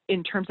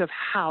in terms of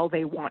how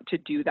they want to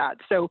do that.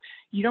 So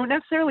you don't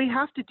necessarily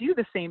have to do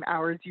the same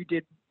hours you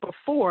did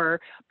before,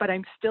 but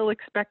I'm still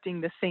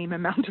expecting the same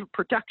amount of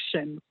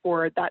production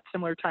for that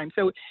similar time.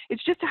 So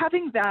it's just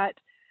having that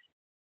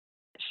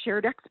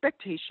shared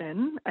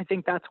expectation. I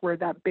think that's where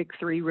that big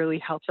three really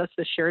helps us: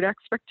 the shared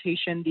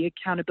expectation, the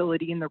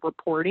accountability, and the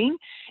reporting.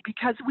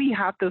 Because we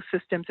have those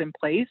systems in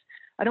place,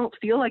 I don't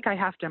feel like I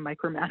have to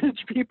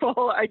micromanage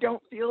people. I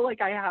don't feel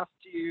like I have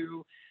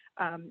to,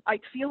 I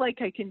feel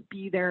like I can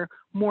be there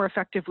more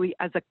effectively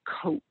as a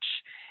coach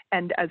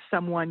and as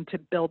someone to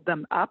build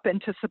them up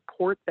and to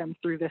support them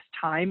through this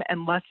time,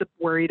 and less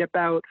worried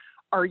about,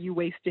 are you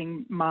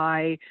wasting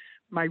my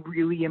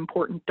really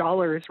important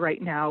dollars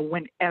right now,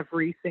 when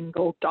every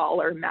single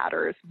dollar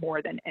matters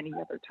more than any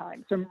other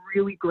time. So I'm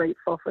really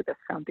grateful for this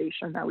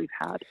foundation that we've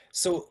had.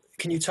 So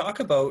can you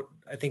talk about,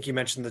 I think you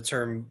mentioned the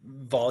term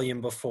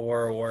volume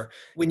before, or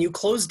when you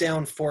close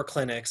down 4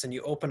 clinics and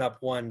you open up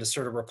one to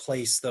sort of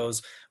replace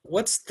those,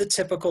 what's the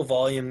typical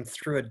volume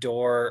through a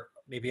door,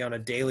 maybe on a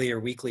daily or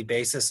weekly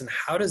basis? And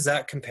how does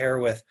that compare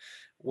with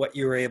what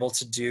you were able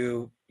to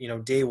do,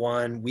 day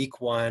one, week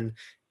one,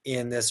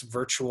 in this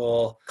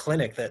virtual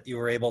clinic that you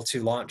were able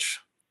to launch?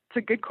 It's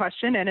a good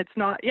question. And it's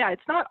not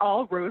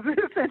all roses.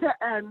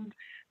 and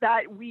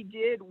that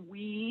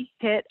we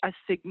hit a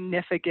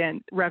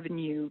significant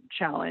revenue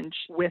challenge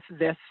with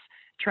this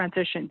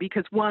transition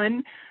because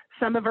one,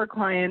 some of our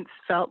clients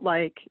felt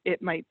like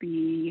it might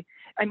be,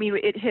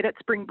 it hit at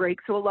spring break.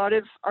 So a lot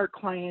of our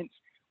clients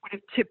would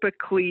have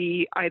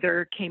typically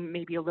either came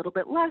maybe a little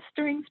bit less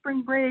during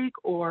spring break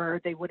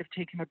or they would have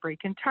taken a break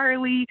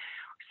entirely.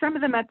 Some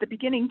of them at the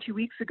beginning 2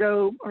 weeks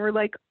ago were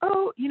like,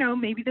 oh,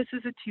 maybe this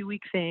is a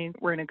 2-week thing.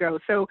 We're going to go.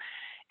 So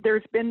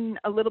there's been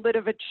a little bit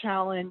of a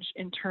challenge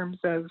in terms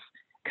of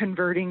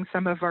converting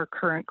some of our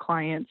current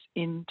clients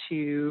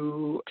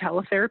into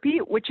teletherapy,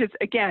 which is,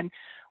 again,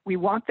 we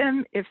want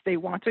them if they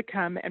want to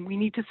come and we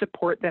need to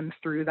support them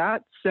through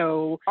that.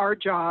 So our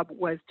job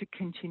was to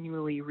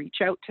continually reach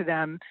out to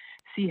them,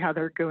 see how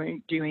they're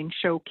doing,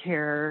 show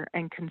care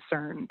and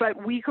concern.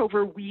 But week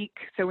over week,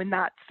 so in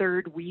that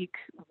third week,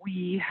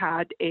 we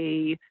had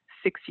a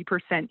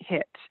 60%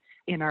 hit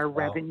in our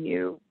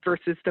revenue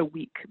versus the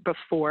week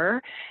before.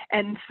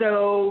 And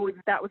so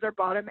that was our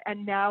bottom.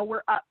 And now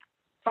we're up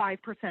 5%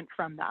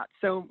 from that.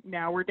 So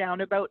now we're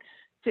down about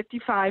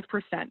 55%.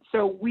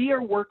 So we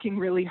are working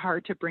really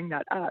hard to bring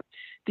that up.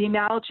 The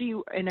analogy,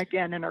 and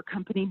again, in our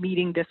company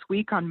meeting this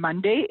week on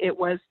Monday, it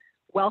was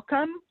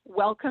welcome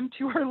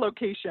to our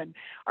location.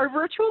 Our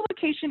virtual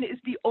location is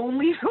the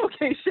only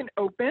location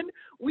open.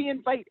 We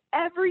invite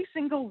every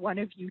single one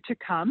of you to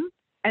come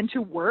and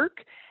to work.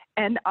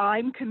 And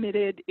I'm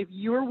committed, if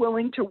you're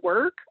willing to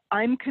work,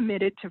 I'm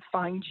committed to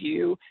find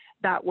you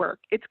that work.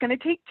 It's going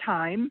to take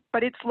time,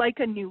 but it's like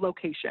a new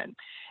location.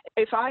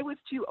 If I was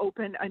to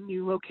open a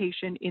new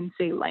location in,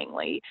 say,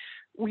 Langley,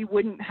 we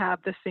wouldn't have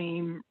the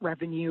same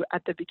revenue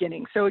at the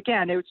beginning. So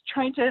again, it was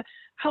trying to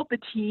help the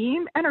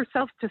team and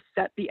ourselves to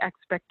set the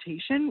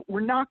expectation.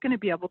 We're not going to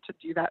be able to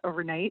do that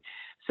overnight.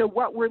 So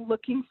what we're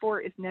looking for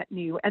is net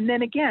new. And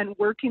then again,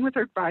 working with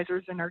our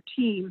advisors and our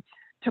team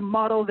to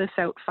model this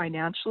out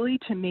financially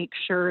to make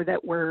sure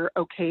that we're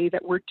okay,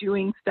 that we're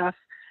doing stuff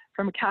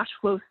from a cash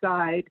flow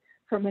side,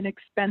 from an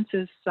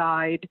expenses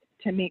side,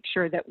 to make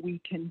sure that we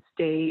can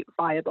stay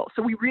viable.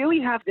 So we really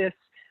have this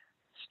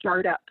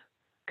startup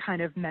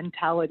kind of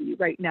mentality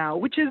right now,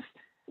 which is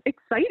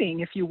exciting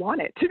if you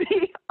want it to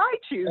be. I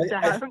choose to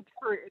have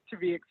for it to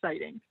be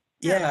exciting.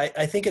 Yeah,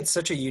 I think it's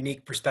such a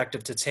unique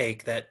perspective to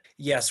take that,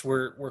 yes,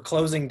 we're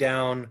closing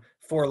down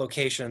 4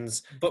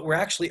 locations, but we're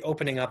actually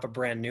opening up a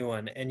brand new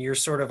one. And you're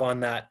sort of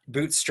on that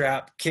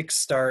bootstrap,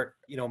 kickstart,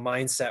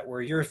 mindset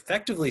where you're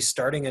effectively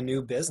starting a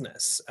new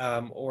business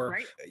or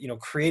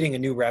creating a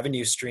new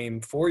revenue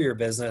stream for your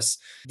business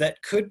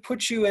that could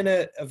put you in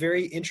a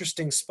very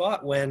interesting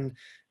spot when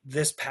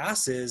this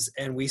passes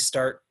and we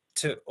start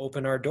to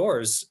open our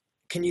doors.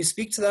 Can you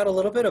speak to that a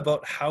little bit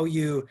about how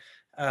you,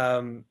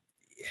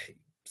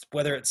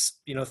 whether it's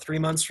 3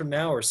 months from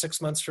now or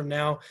 6 months from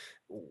now,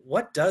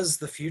 what does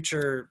the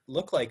future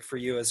look like for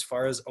you as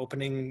far as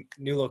opening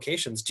new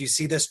locations? Do you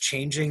see this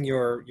changing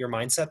your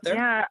mindset there?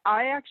 Yeah,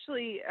 I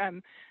actually,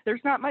 there's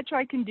not much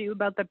I can do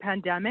about the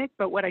pandemic,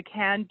 but what I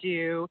can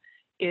do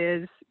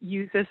is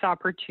use this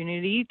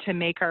opportunity to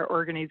make our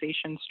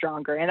organization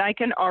stronger. And I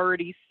can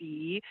already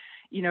see,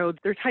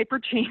 there's hyper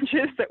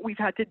changes that we've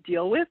had to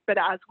deal with, but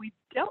as we've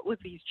dealt with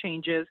these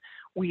changes,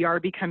 we are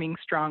becoming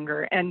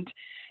stronger. And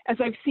as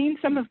I've seen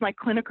some of my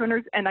clinic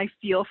owners, and I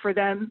feel for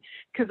them,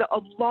 because a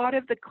lot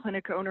of the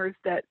clinic owners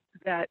that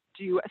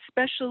do,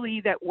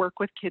 especially that work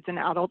with kids and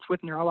adults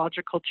with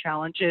neurological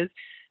challenges,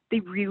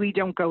 they really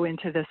don't go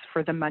into this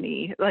for the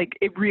money. Like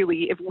it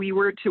really, if we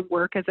were to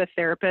work as a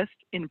therapist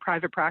in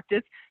private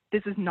practice,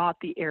 this is not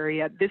the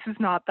area. This is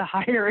not the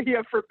high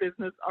area for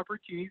business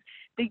opportunities.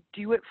 They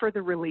do it for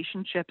the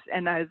relationships.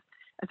 And as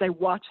I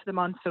watch them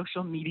on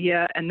social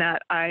media, and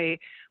that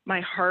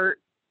my heart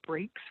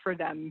breaks for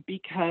them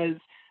because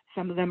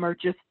some of them are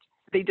just,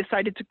 they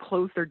decided to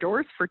close their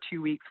doors for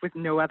 2 weeks with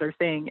no other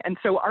thing. And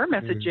so our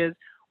message is,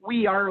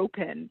 we are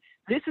open.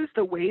 This is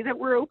the way that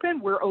we're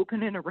open. We're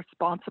open in a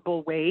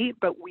responsible way,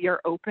 but we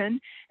are open.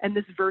 And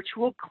this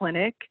virtual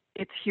clinic,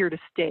 it's here to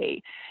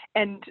stay.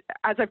 And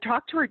as I've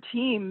talked to our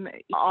team,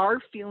 our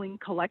feeling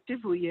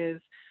collectively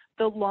is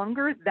the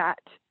longer that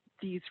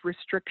these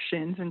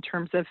restrictions in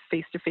terms of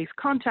face-to-face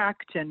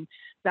contact and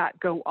that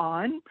go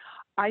on,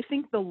 I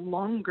think the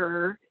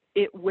longer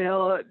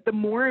the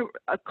more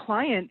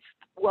clients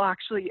will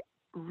actually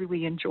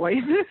really enjoy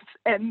this,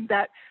 and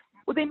that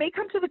they may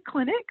come to the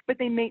clinic, but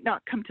they may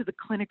not come to the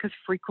clinic as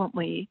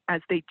frequently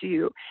as they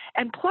do.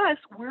 And plus,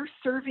 we're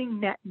serving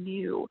net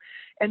new.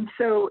 And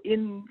so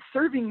in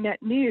serving net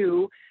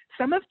new,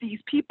 some of these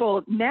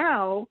people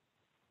now,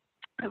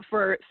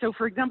 for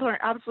example, our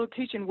Abbots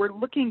location, we're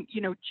looking,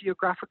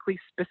 geographically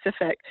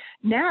specific.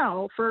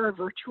 Now, for our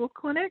virtual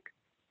clinic,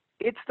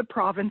 it's the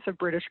province of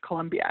British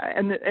Columbia,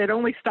 and it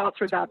only stops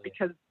for that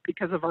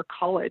because of our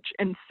college.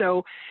 And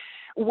so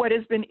what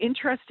has been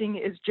interesting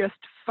is just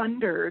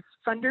funders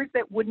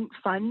that wouldn't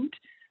fund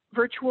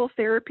virtual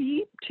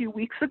therapy 2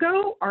 weeks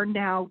ago are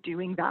now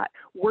doing that.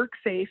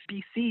 WorkSafe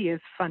BC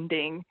is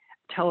funding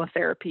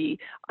teletherapy,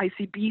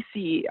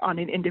 ICBC on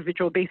an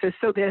individual basis.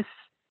 So this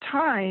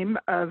time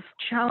of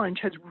challenge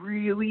has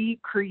really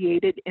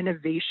created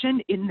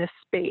innovation in this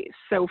space.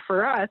 So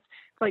for us,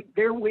 Like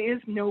there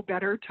is no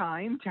better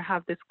time to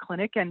have this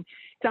clinic. And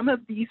some of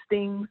these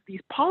things,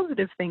 these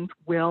positive things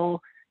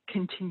will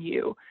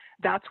continue.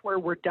 That's where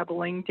we're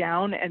doubling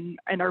down, and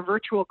our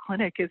virtual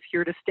clinic is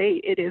here to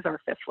stay. It is our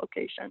fifth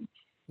location.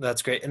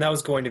 That's great. And that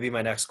was going to be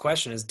my next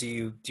question is,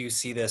 do you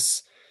see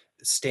this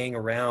staying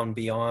around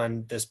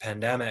beyond this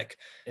pandemic?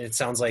 It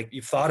sounds like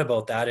you've thought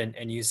about that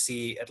and you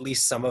see at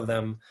least some of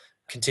them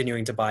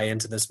continuing to buy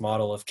into this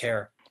model of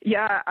care.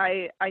 Yeah,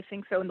 I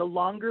think so. And the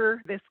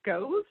longer this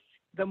goes,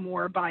 the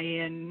more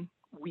buy-in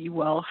we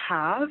will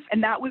have.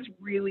 And that was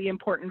really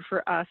important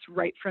for us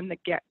right from the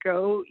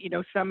get-go. You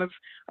know, some of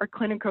our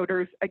clinic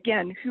owners,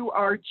 again, who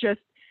are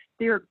just,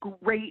 they're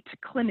great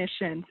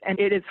clinicians, and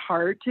it is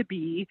hard to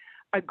be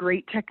a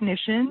great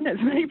technician. As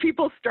many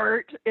people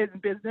start in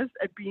business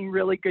at being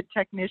really good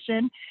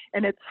technician,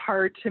 and it's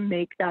hard to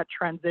make that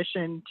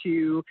transition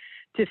to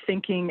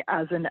thinking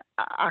as an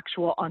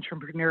actual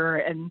entrepreneur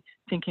and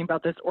thinking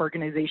about this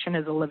organization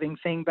as a living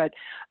thing. But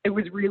it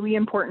was really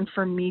important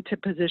for me to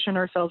position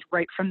ourselves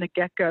right from the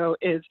get-go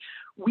is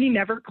we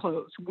never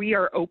close. We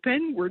are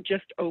open. We're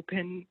just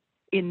open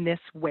in this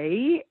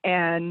way.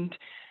 And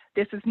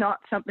this is not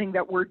something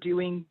that we're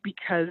doing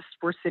because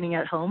we're sitting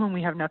at home and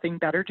we have nothing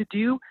better to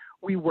do.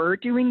 We were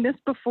doing this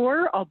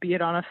before,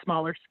 albeit on a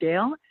smaller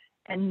scale.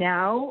 And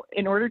now,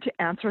 in order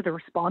to answer the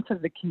response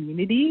of the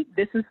community,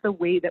 this is the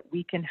way that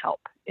we can help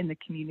in the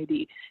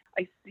community.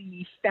 I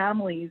see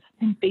families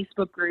in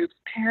Facebook groups,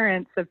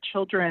 parents of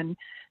children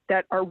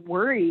that are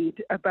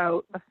worried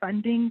about the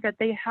funding that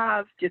they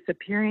have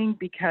disappearing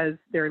because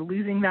they're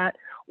losing that,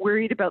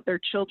 worried about their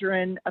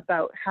children,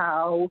 about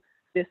how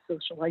this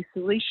social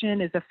isolation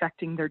is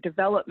affecting their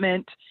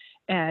development,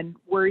 and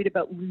worried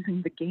about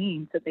losing the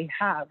gains that they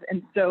have.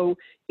 And so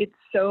it's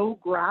so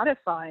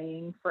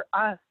gratifying for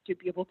us to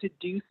be able to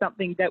do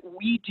something that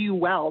we do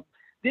well.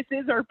 This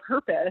is our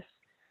purpose,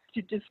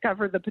 to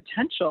discover the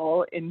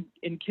potential in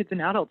kids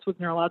and adults with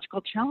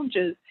neurological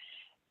challenges,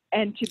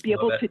 and to be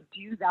able to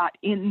do that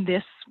in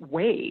this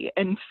way.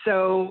 And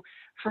so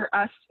for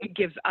us, it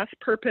gives us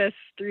purpose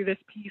through this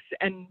piece.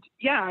 And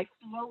yeah, I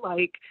feel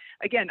like,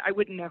 again, I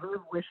would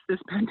never wish this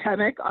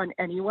pandemic on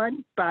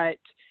anyone, but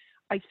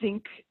I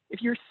think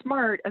if you're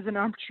smart as an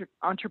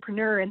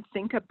entrepreneur and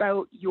think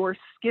about your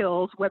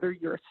skills, whether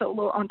you're a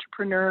solo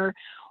entrepreneur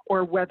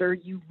or whether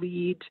you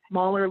lead a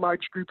small or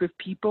large group of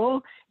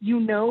people, you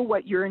know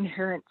what your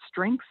inherent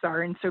strengths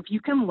are. And so if you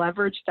can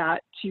leverage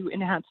that to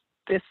enhance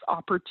this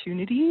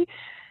opportunity,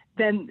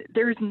 then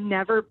there's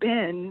never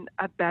been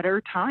a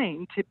better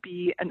time to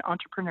be an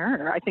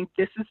entrepreneur. I think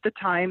this is the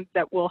time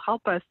that will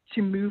help us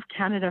to move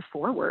Canada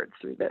forward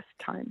through this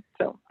time.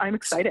 So I'm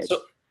excited.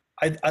 So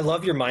I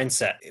love your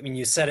mindset. I mean,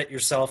 you said it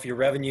yourself, your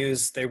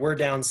revenues, they were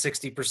down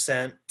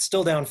 60%,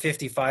 still down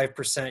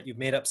 55%. You've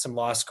made up some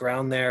lost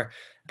ground there,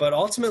 but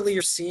ultimately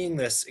you're seeing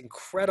this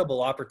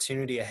incredible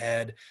opportunity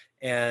ahead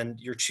and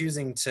you're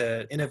choosing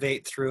to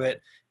innovate through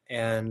it.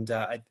 And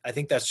I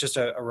think that's just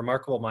a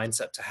remarkable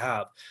mindset to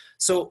have.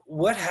 So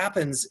what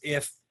happens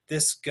if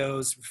this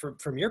goes,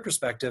 from your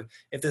perspective,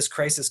 if this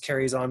crisis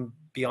carries on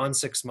beyond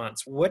 6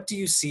 months? What do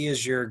you see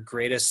as your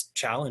greatest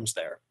challenge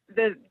there?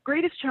 The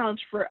greatest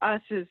challenge for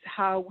us is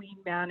how we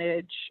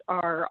manage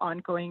our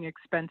ongoing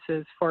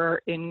expenses for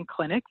our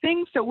in-clinic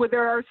things. So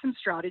there are some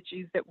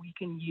strategies that we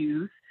can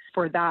use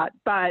for that,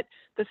 but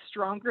the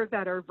stronger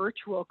that our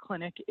virtual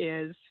clinic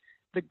is,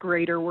 the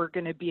greater we're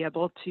going to be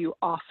able to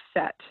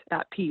offset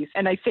that piece.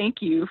 And I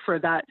thank you for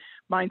that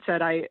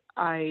mindset.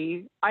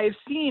 I've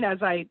seen, as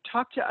I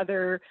talk to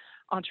other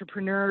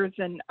entrepreneurs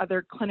and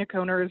other clinic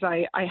owners,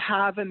 I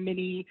have a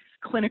mini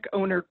clinic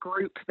owner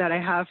group that I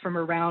have from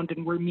around,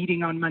 and we're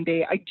meeting on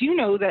Monday. I do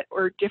know that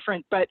we're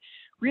different, but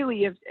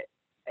really if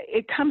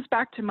it comes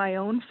back to my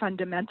own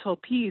fundamental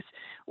piece.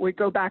 We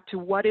go back to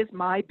what is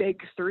my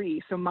big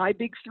three. So my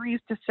big three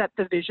is to set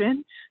the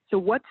vision. So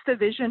what's the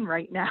vision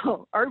right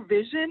now? Our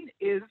vision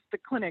is the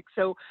clinic.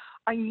 So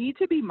I need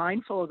to be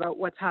mindful about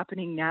what's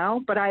happening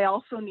now, but I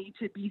also need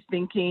to be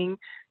thinking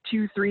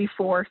 2, 3,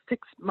 4,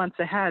 6 months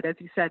ahead. As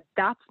you said,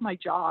 that's my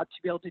job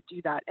to be able to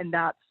do that. And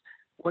that's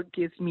what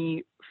gives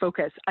me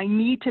focus. I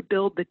need to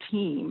build the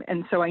team.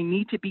 And so I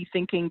need to be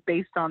thinking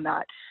based on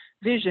that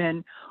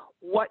vision,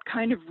 what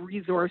kind of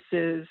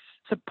resources,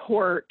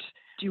 support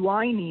do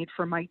I need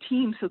for my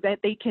team so that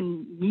they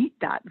can meet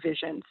that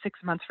vision 6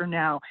 months from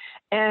now?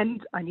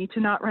 And I need to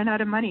not run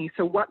out of money.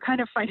 So what kind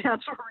of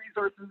financial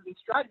resources and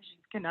strategies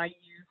can I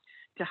use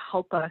to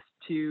help us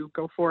to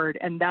go forward?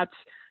 And that's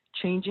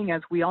changing,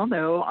 as we all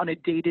know, on a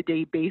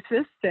day-to-day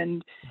basis.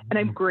 And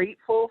I'm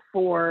grateful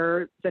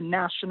for the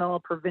national,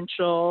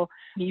 provincial,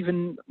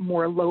 even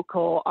more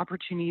local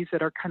opportunities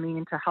that are coming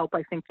in to help.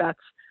 I think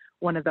that's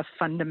one of the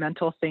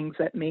fundamental things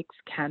that makes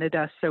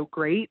Canada so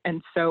great.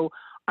 And so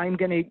I'm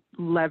going to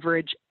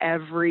leverage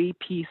every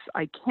piece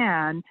I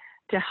can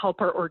to help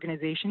our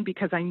organization,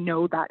 because I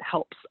know that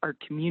helps our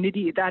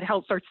community, that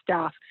helps our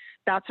staff.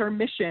 That's our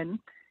mission,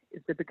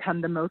 is to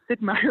become the most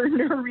admired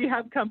neuro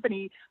rehab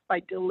company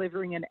by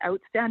delivering an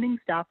outstanding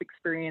staff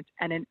experience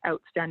and an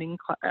outstanding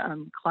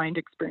client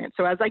experience.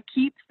 So as I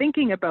keep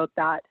thinking about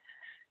that,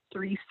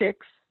 3-6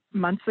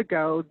 months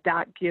ago,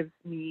 that gives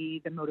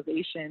me the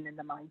motivation and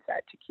the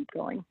mindset to keep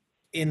going.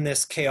 In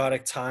this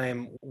chaotic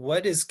time,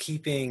 what is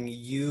keeping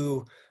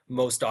you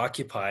most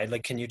occupied?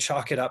 Like, can you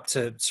chalk it up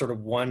to sort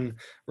of one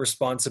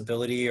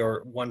responsibility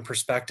or one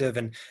perspective?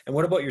 And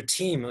what about your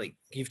team? Like,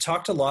 you've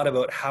talked a lot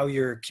about how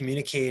you're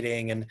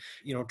communicating and,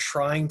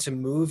 trying to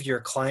move your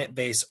client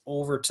base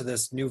over to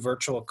this new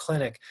virtual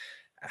clinic.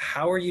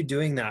 How are you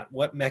doing that?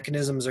 What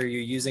mechanisms are you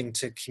using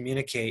to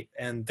communicate?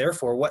 And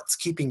therefore, what's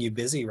keeping you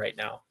busy right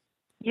now?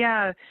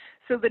 Yeah.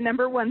 So the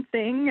number one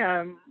thing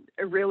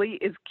really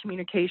is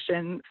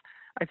communication.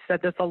 I've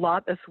said this a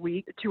lot this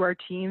week to our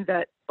team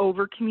that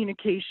over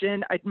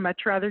communication, I'd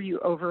much rather you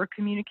over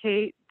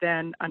communicate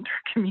than under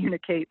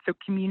communicate. So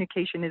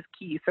communication is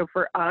key. So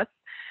for us,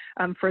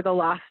 for the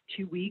last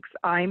 2 weeks,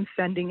 I'm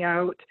sending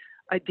out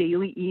a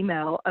daily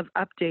email of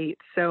updates.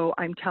 So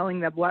I'm telling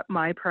them what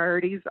my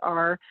priorities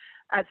are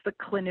as the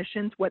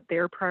clinicians, what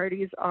their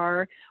priorities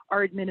are.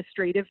 Our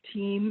administrative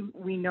team,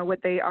 we know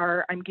what they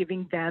are. I'm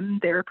giving them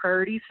their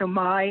priorities. So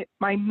my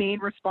main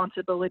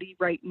responsibility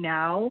right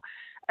now,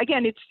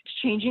 again, it's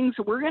changing.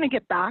 So we're going to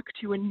get back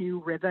to a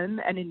new rhythm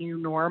and a new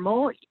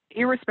normal,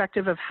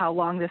 irrespective of how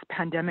long this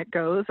pandemic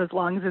goes, as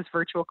long as it's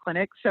virtual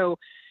clinic. So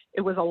it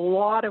was a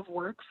lot of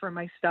work for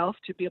myself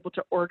to be able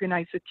to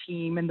organize a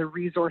team and the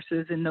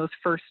resources in those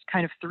first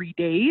kind of 3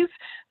 days.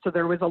 So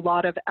there was a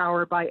lot of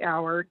hour by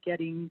hour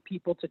getting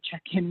people to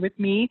check in with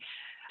me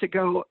to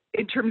go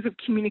in terms of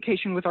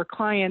communication with our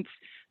clients.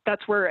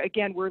 That's where,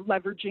 again, we're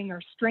leveraging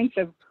our strength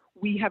of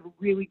we have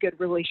really good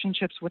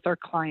relationships with our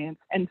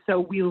clients. And so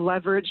we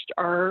leveraged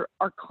our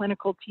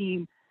clinical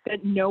team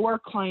that know our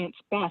clients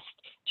best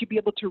to be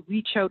able to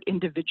reach out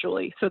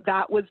individually. So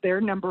that was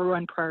their number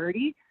one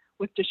priority,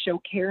 was to show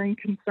care and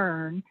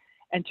concern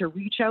and to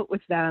reach out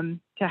with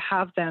them, to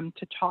have them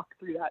to talk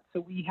through that.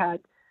 So we had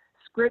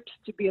scripts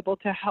to be able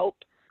to help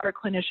our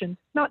clinicians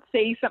not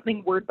say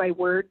something word by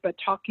word, but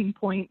talking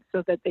points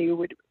so that they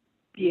would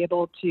be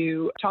able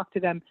to talk to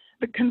them.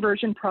 The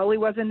conversion probably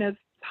wasn't as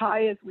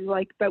high as we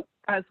like, but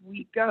as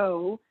we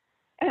go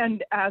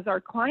and as our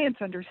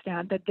clients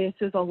understand that this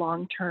is a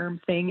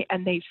long-term thing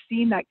and they've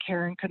seen that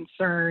care and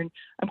concern,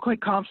 I'm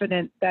quite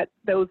confident that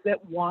those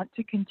that want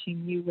to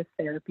continue with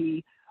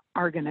therapy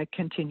are going to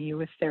continue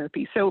with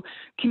therapy. So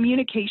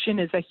communication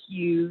is a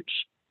huge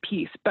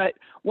piece. But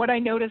what I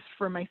noticed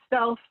for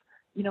myself,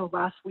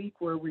 last week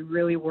where we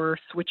really were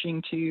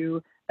switching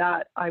to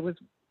that, I was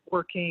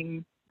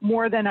working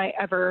more than I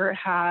ever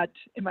had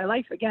in my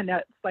life. Again,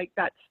 that's like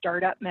that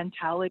startup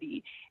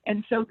mentality.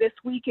 And so this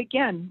week,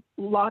 again,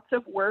 lots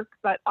of work,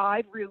 but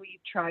I've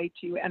really tried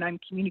to, and I'm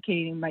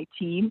communicating with my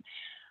team,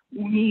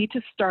 we need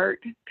to start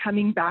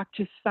coming back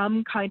to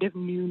some kind of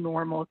new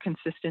normal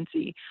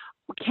consistency.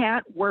 We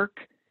can't work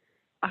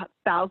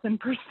 1,000%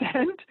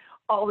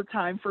 all the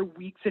time for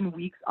weeks and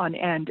weeks on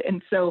end.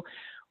 And so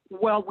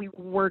while we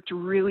worked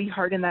really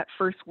hard in that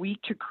first week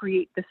to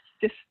create the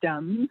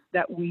systems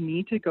that we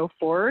need to go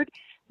forward,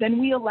 then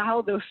we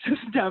allow those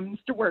systems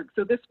to work.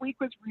 So this week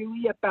was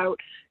really about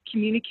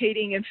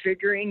communicating and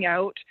figuring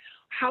out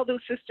how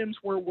those systems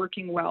were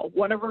working well.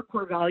 One of our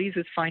core values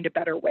is find a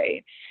better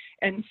way.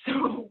 And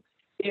so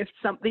if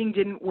something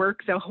didn't work,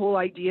 the whole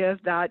idea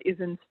of that is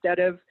instead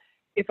of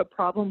if a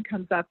problem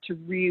comes up to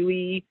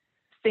really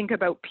think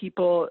about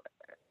people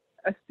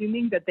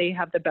assuming that they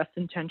have the best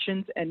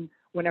intentions and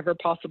whenever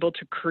possible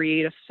to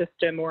create a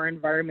system or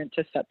environment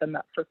to set them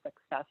up for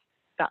success.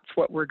 That's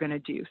what we're going to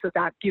do. So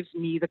that gives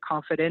me the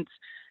confidence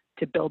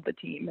to build the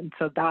team. And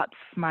so that's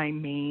my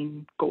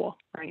main goal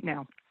right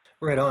now.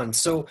 Right on.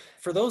 So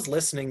for those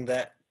listening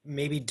that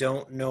maybe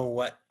don't know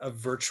what a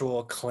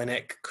virtual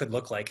clinic could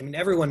look like. I mean,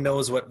 everyone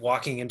knows what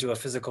walking into a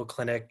physical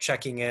clinic,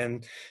 checking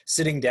in,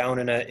 sitting down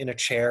in a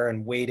chair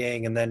and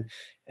waiting, and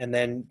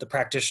then the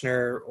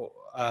practitioner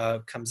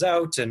comes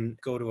out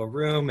and go to a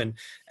room, and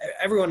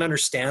everyone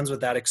understands what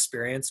that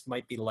experience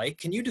might be like.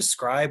 Can you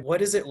describe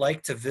what is it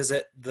like to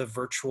visit the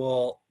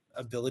Virtual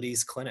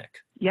Abilities Clinic?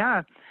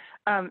 Yeah,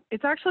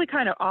 it's actually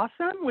kind of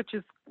awesome, which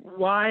is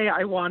why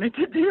I wanted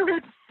to do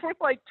it for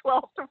like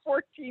 12 to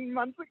 14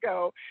 months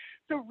ago.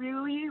 So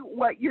really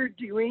what you're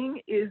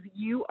doing is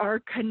you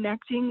are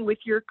connecting with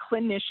your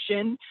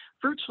clinician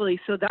virtually.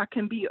 So that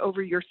can be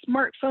over your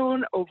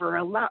smartphone, over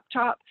a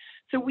laptop.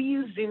 So we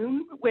use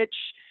Zoom, which,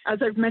 as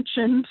I've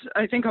mentioned,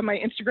 I think on my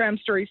Instagram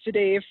stories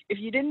today, if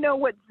you didn't know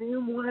what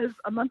Zoom was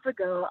a month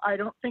ago, I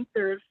don't think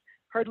there's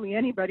hardly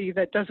anybody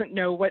that doesn't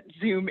know what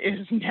Zoom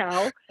is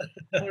now.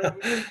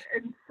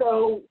 And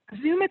so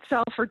Zoom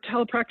itself for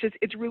telepractice,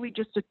 it's really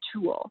just a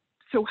tool.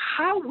 So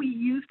how we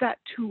use that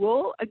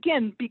tool,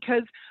 again,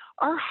 because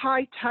our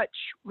high-touch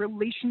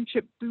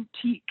relationship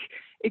boutique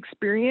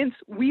experience,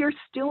 we are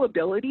still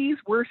abilities.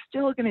 We're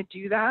still going to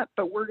do that,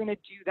 but we're going to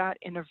do that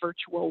in a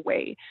virtual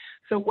way.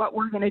 So what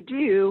we're going to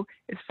do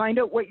is find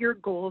out what your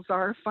goals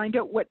are, find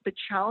out what the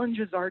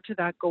challenges are to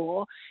that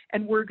goal,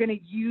 and we're going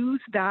to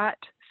use that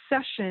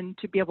session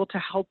to be able to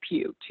help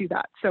you to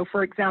that. So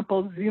for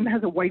example, Zoom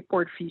has a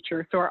whiteboard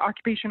feature. So our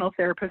occupational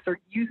therapists are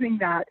using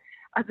that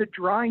as a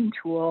drawing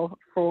tool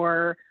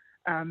for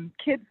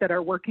kids that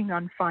are working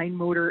on fine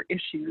motor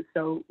issues.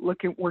 So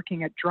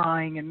working at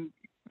drawing and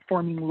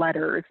forming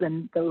letters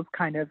and those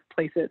kind of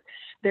places.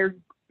 They're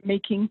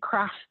making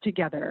crafts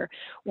together.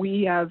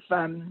 We have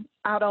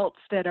adults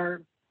that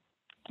are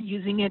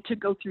using it to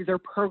go through their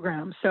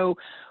program. So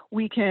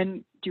we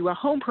can do a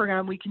home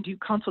program, we can do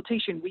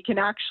consultation, we can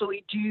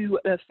actually do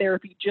a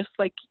therapy just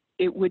like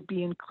it would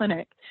be in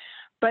clinic.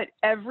 But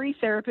every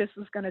therapist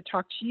is going to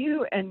talk to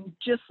you, and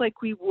just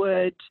like we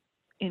would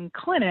in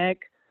clinic,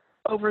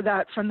 over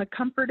that from the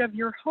comfort of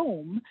your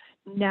home,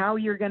 now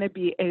you're going to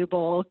be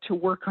able to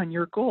work on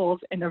your goals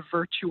in a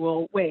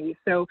virtual way.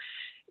 So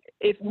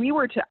if we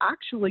were to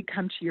actually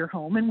come to your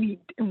home, and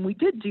we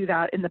did do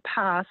that in the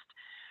past,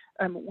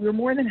 we're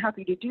more than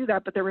happy to do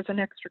that, but there was an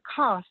extra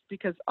cost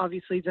because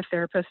obviously the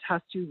therapist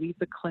has to leave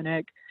the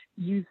clinic,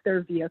 use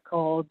their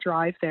vehicle,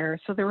 drive there.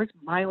 So there was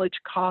mileage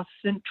costs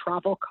and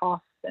travel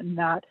costs and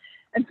that.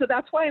 And so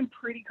that's why I'm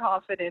pretty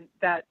confident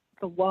that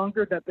the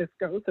longer that this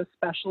goes,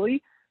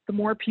 especially, the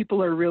more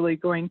people are really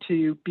going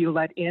to be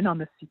let in on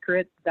the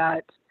secret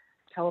that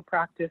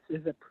telepractice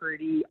is a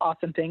pretty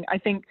awesome thing. I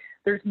think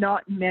there's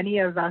not many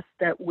of us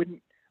that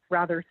wouldn't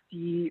rather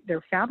see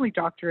their family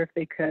doctor if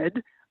they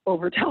could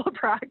over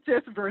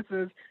telepractice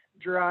versus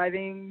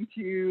driving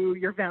to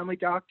your family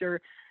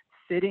doctor,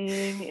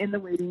 sitting in the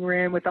waiting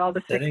room with all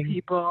the sick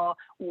people,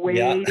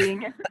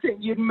 waiting. Yeah.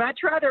 You'd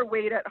much rather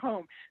wait at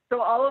home.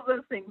 So all of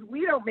those things,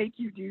 we don't make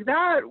you do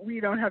that. We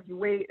don't have you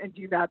wait and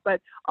do that. But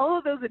all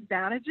of those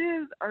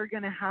advantages are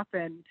going to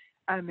happen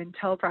in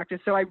telepractice.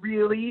 So I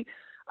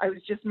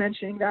was just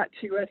mentioning that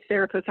to a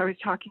therapist I was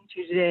talking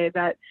to today,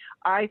 that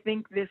I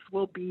think this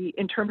will be,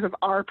 in terms of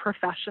our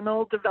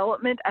professional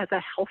development as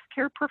a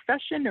healthcare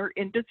profession or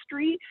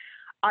industry,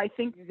 I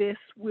think this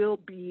will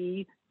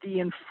be the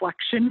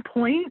inflection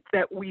point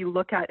that we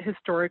look at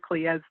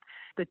historically as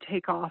the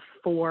takeoff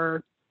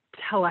for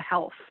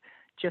telehealth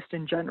just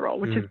in general,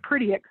 which is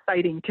pretty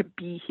exciting to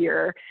be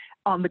here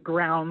on the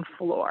ground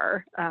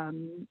floor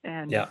and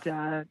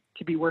to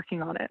be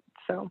working on it.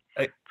 So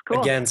cool.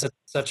 Again,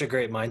 such a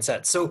great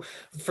mindset. So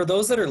for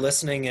those that are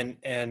listening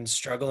and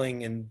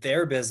struggling in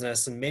their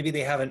business, and maybe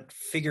they haven't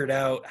figured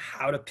out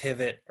how to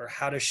pivot or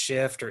how to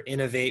shift or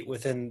innovate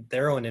within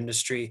their own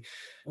industry,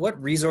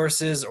 what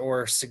resources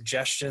or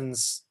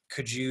suggestions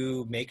could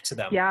you make to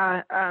them?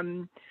 Yeah.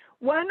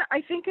 One, I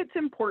think it's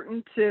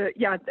important to,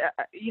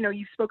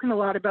 you've spoken a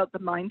lot about the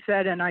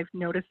mindset, and I've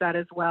noticed that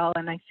as well.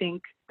 And I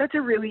think that's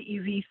a really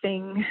easy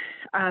thing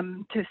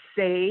to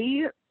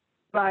say,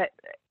 but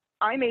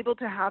I'm able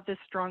to have this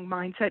strong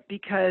mindset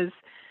because,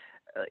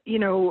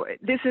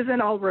 this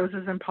isn't all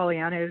roses and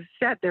Pollyanna. As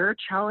said, there are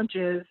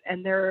challenges,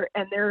 and there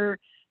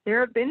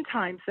have been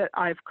times that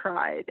I've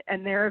cried,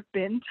 and there have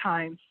been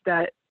times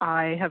that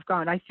I have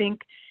gone. I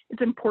think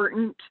it's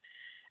important,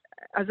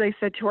 as I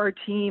said to our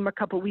team a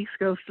couple of weeks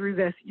ago through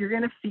this, you're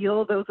going to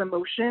feel those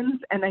emotions.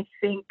 And I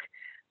think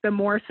the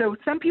more so,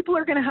 some people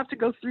are going to have to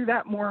go through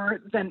that more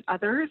than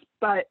others,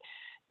 but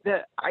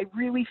I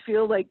really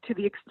feel like to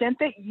the extent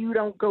that you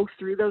don't go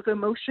through those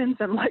emotions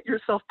and let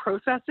yourself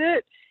process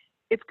it,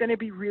 it's going to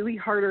be really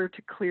harder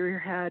to clear your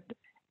head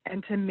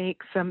and to make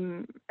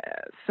some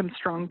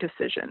strong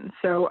decisions.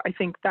 So I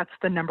think that's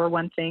the number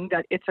one thing,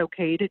 that it's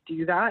okay to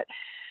do that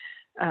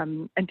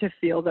and to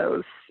feel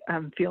those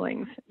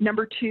feelings.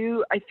 Number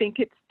two, I think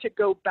it's to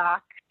go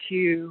back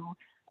to,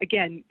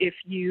 again, if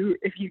you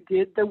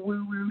did the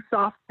woo-woo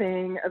soft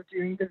thing of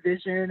doing the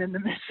vision and the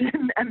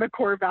mission and the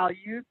core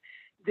values,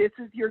 this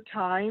is your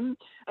time.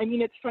 I mean,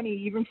 it's funny,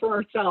 even for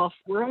ourselves,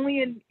 we're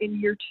only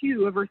in year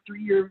 2 of our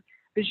 3-year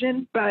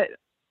vision, but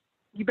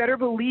you better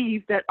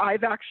believe that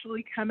I've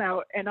actually come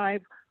out and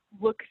I've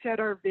looked at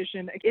our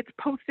vision. It's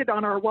posted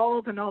on our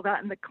walls and all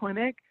that in the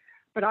clinic,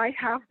 but I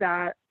have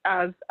that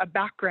as a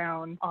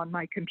background on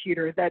my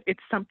computer, that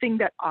it's something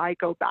that I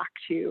go back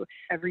to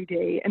every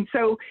day. And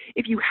so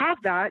if you have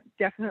that,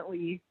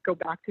 definitely go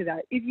back to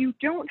that. If you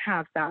don't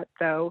have that,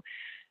 though,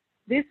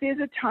 this is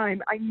a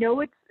time, I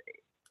know it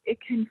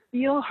can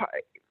feel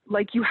hard,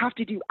 like you have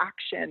to do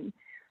action.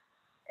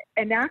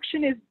 And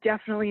action is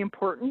definitely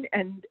important,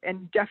 and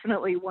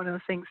definitely one of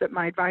the things that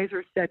my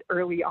advisor said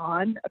early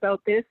on about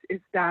this is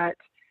that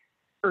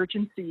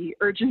urgency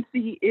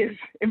is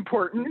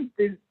important.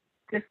 This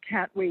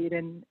can't wait,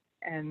 and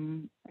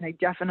I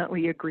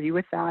definitely agree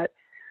with that.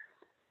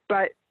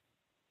 But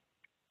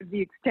the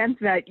extent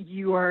that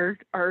you are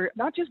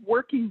not just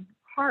working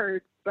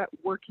hard, but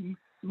working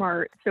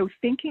smart. So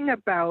thinking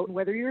about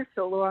whether you're a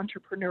solo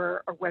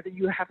entrepreneur or whether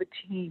you have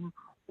a team,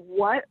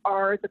 what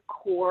are the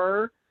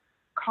core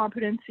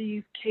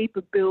competencies,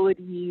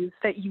 capabilities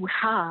that you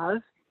have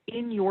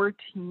in your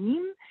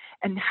team,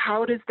 and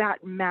how does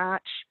that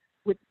match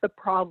with the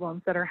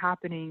problems that are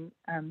happening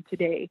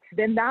today?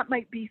 Then that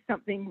might be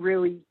something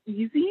really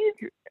easy.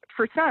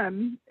 For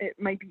some, it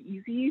might be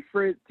easy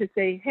to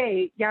say,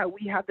 hey, yeah,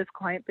 we have this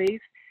client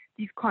base.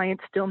 These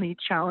clients still need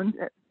challenge.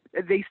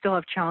 They still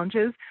have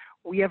challenges.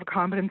 We have a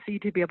competency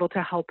to be able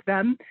to help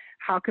them.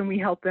 How can we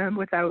help them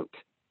without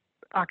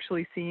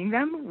actually seeing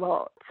them?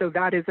 Well, so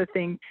that is a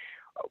thing.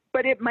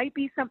 but it might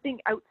be something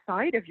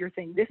outside of your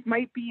thing. This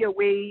might be a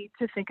way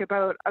to think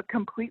about a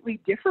completely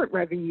different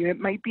revenue. It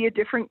might be a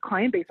different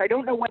client base. I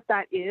don't know what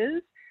that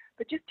is,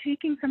 but just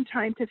taking some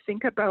time to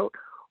think about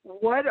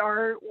what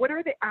are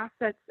the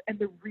assets and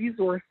the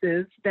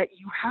resources that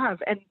you have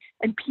and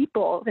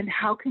people, and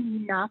how can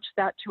you match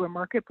that to a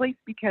marketplace?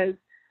 Because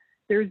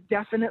there's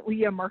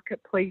definitely a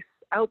marketplace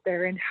out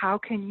there, and how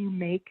can you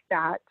make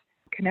that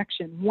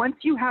connection? Once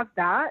you have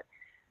that,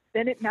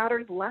 then it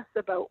matters less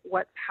about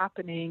what's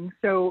happening.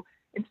 So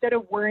instead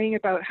of worrying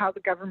about how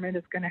the government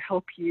is going to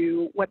help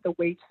you, what the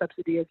wage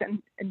subsidy is,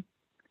 and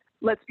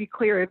let's be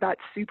clear,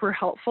 that's super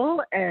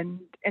helpful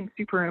and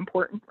super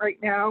important right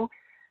now,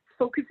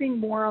 focusing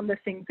more on the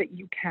things that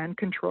you can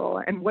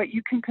control. And what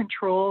you can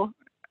control,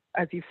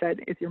 as you said,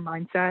 is your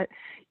mindset.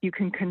 You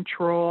can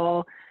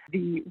control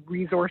the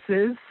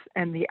resources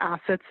and the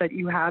assets that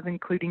you have,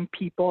 including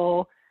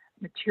people,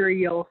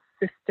 material,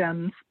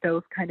 systems,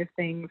 those kind of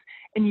things.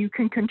 And you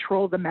can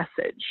control the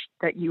message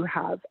that you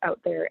have out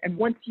there. And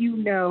once you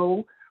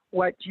know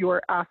what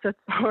your assets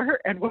are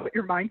and what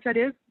your mindset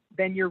is,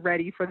 then you're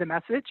ready for the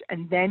message,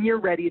 and then you're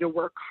ready to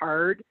work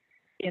hard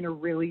in a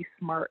really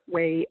smart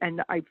way.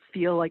 And I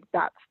feel like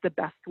that's the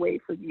best way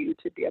for you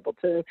to be able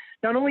to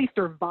not only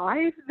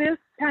survive this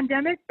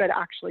pandemic, but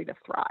actually to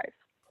thrive.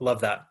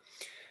 Love that.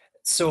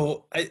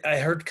 So I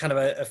heard kind of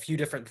a few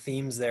different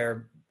themes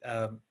there.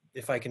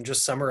 If I can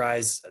just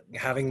summarize,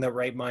 having the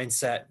right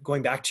mindset,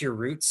 going back to your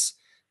roots,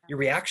 your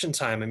reaction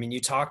time. I mean,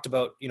 you talked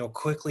about,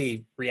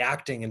 quickly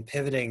reacting and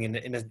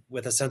pivoting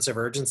with a sense of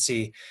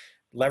urgency,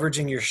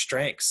 leveraging your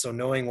strengths. So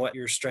knowing what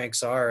your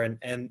strengths are.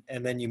 And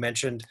then you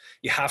mentioned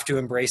you have to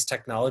embrace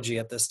technology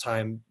at this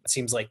time. It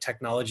seems like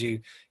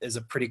technology is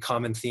a pretty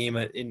common theme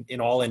in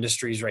all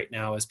industries right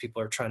now, as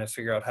people are trying to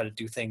figure out how to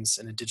do things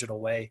in a digital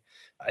way.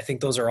 I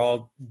think those are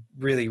all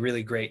really,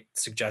 really great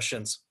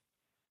suggestions.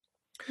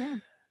 Yeah.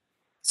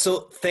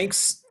 So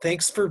thanks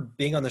for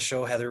being on the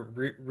show, Heather.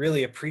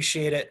 Really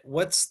appreciate it.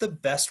 What's the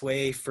best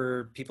way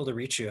for people to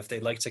reach you if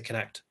they'd like to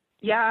connect?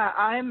 Yeah,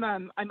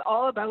 I'm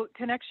all about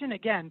connection.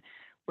 Again,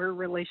 we're a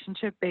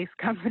relationship-based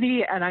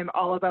company, and I'm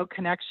all about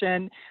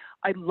connection.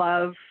 I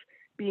love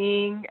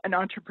being an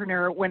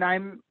entrepreneur. When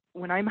I'm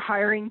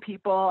hiring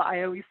people,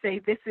 I always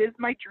say, this is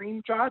my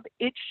dream job.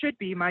 It should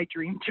be my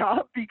dream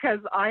job because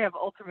I have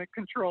ultimate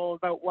control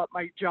about what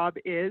my job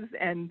is.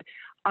 And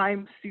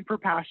I'm super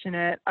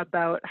passionate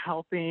about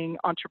helping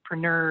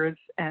entrepreneurs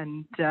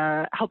and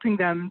helping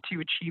them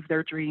to achieve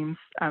their dreams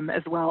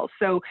as well.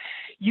 So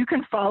you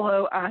can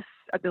follow us,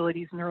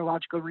 Abilities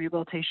Neurological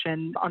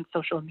Rehabilitation, on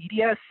social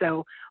media.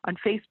 So on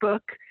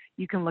Facebook,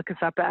 you can look us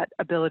up at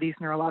Abilities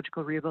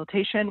Neurological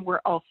Rehabilitation.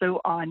 We're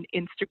also on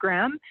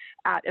Instagram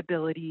at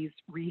Abilities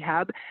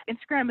Rehab.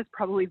 Instagram is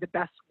probably the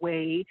best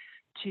way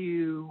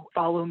to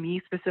follow me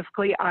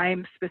specifically.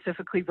 I'm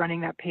specifically running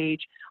that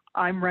page.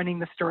 I'm running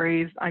the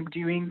stories. I'm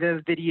doing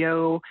the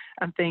video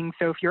thing.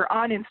 So if you're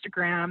on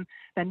Instagram,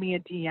 send me a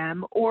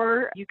DM,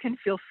 or you can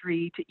feel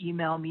free to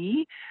email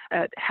me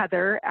at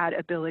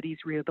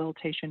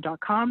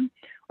heather@abilitiesrehabilitation.com.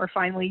 Or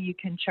finally, you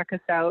can check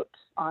us out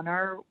on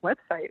our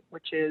website,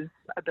 which is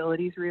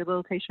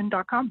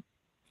abilitiesrehabilitation.com.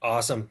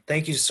 Awesome.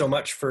 Thank you so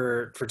much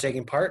for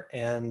taking part.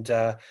 And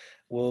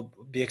we'll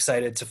be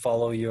excited to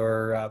follow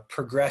your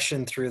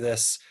progression through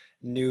this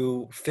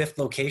new 5th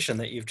location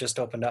that you've just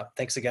opened up.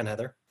 Thanks again,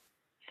 Heather.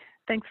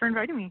 Thanks for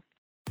inviting me.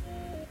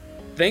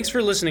 Thanks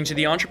for listening to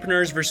the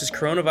Entrepreneurs vs.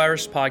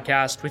 Coronavirus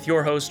podcast with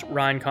your host,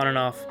 Ryan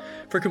Kononoff.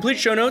 For complete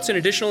show notes and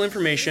additional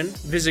information,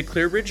 visit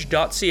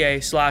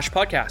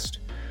clearbridge.ca/podcast.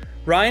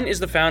 Ryan is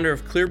the founder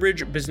of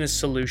Clearbridge Business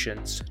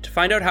Solutions. To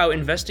find out how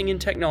investing in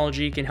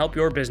technology can help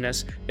your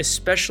business,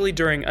 especially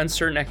during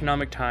uncertain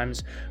economic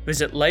times,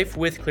 visit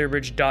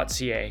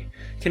lifewithclearbridge.ca.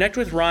 Connect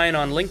with Ryan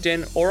on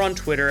LinkedIn or on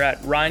Twitter at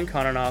Ryan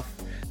Kononoff.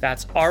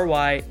 That's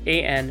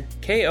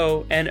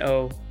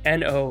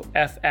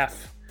RyanKononoff.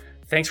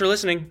 Thanks for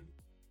listening.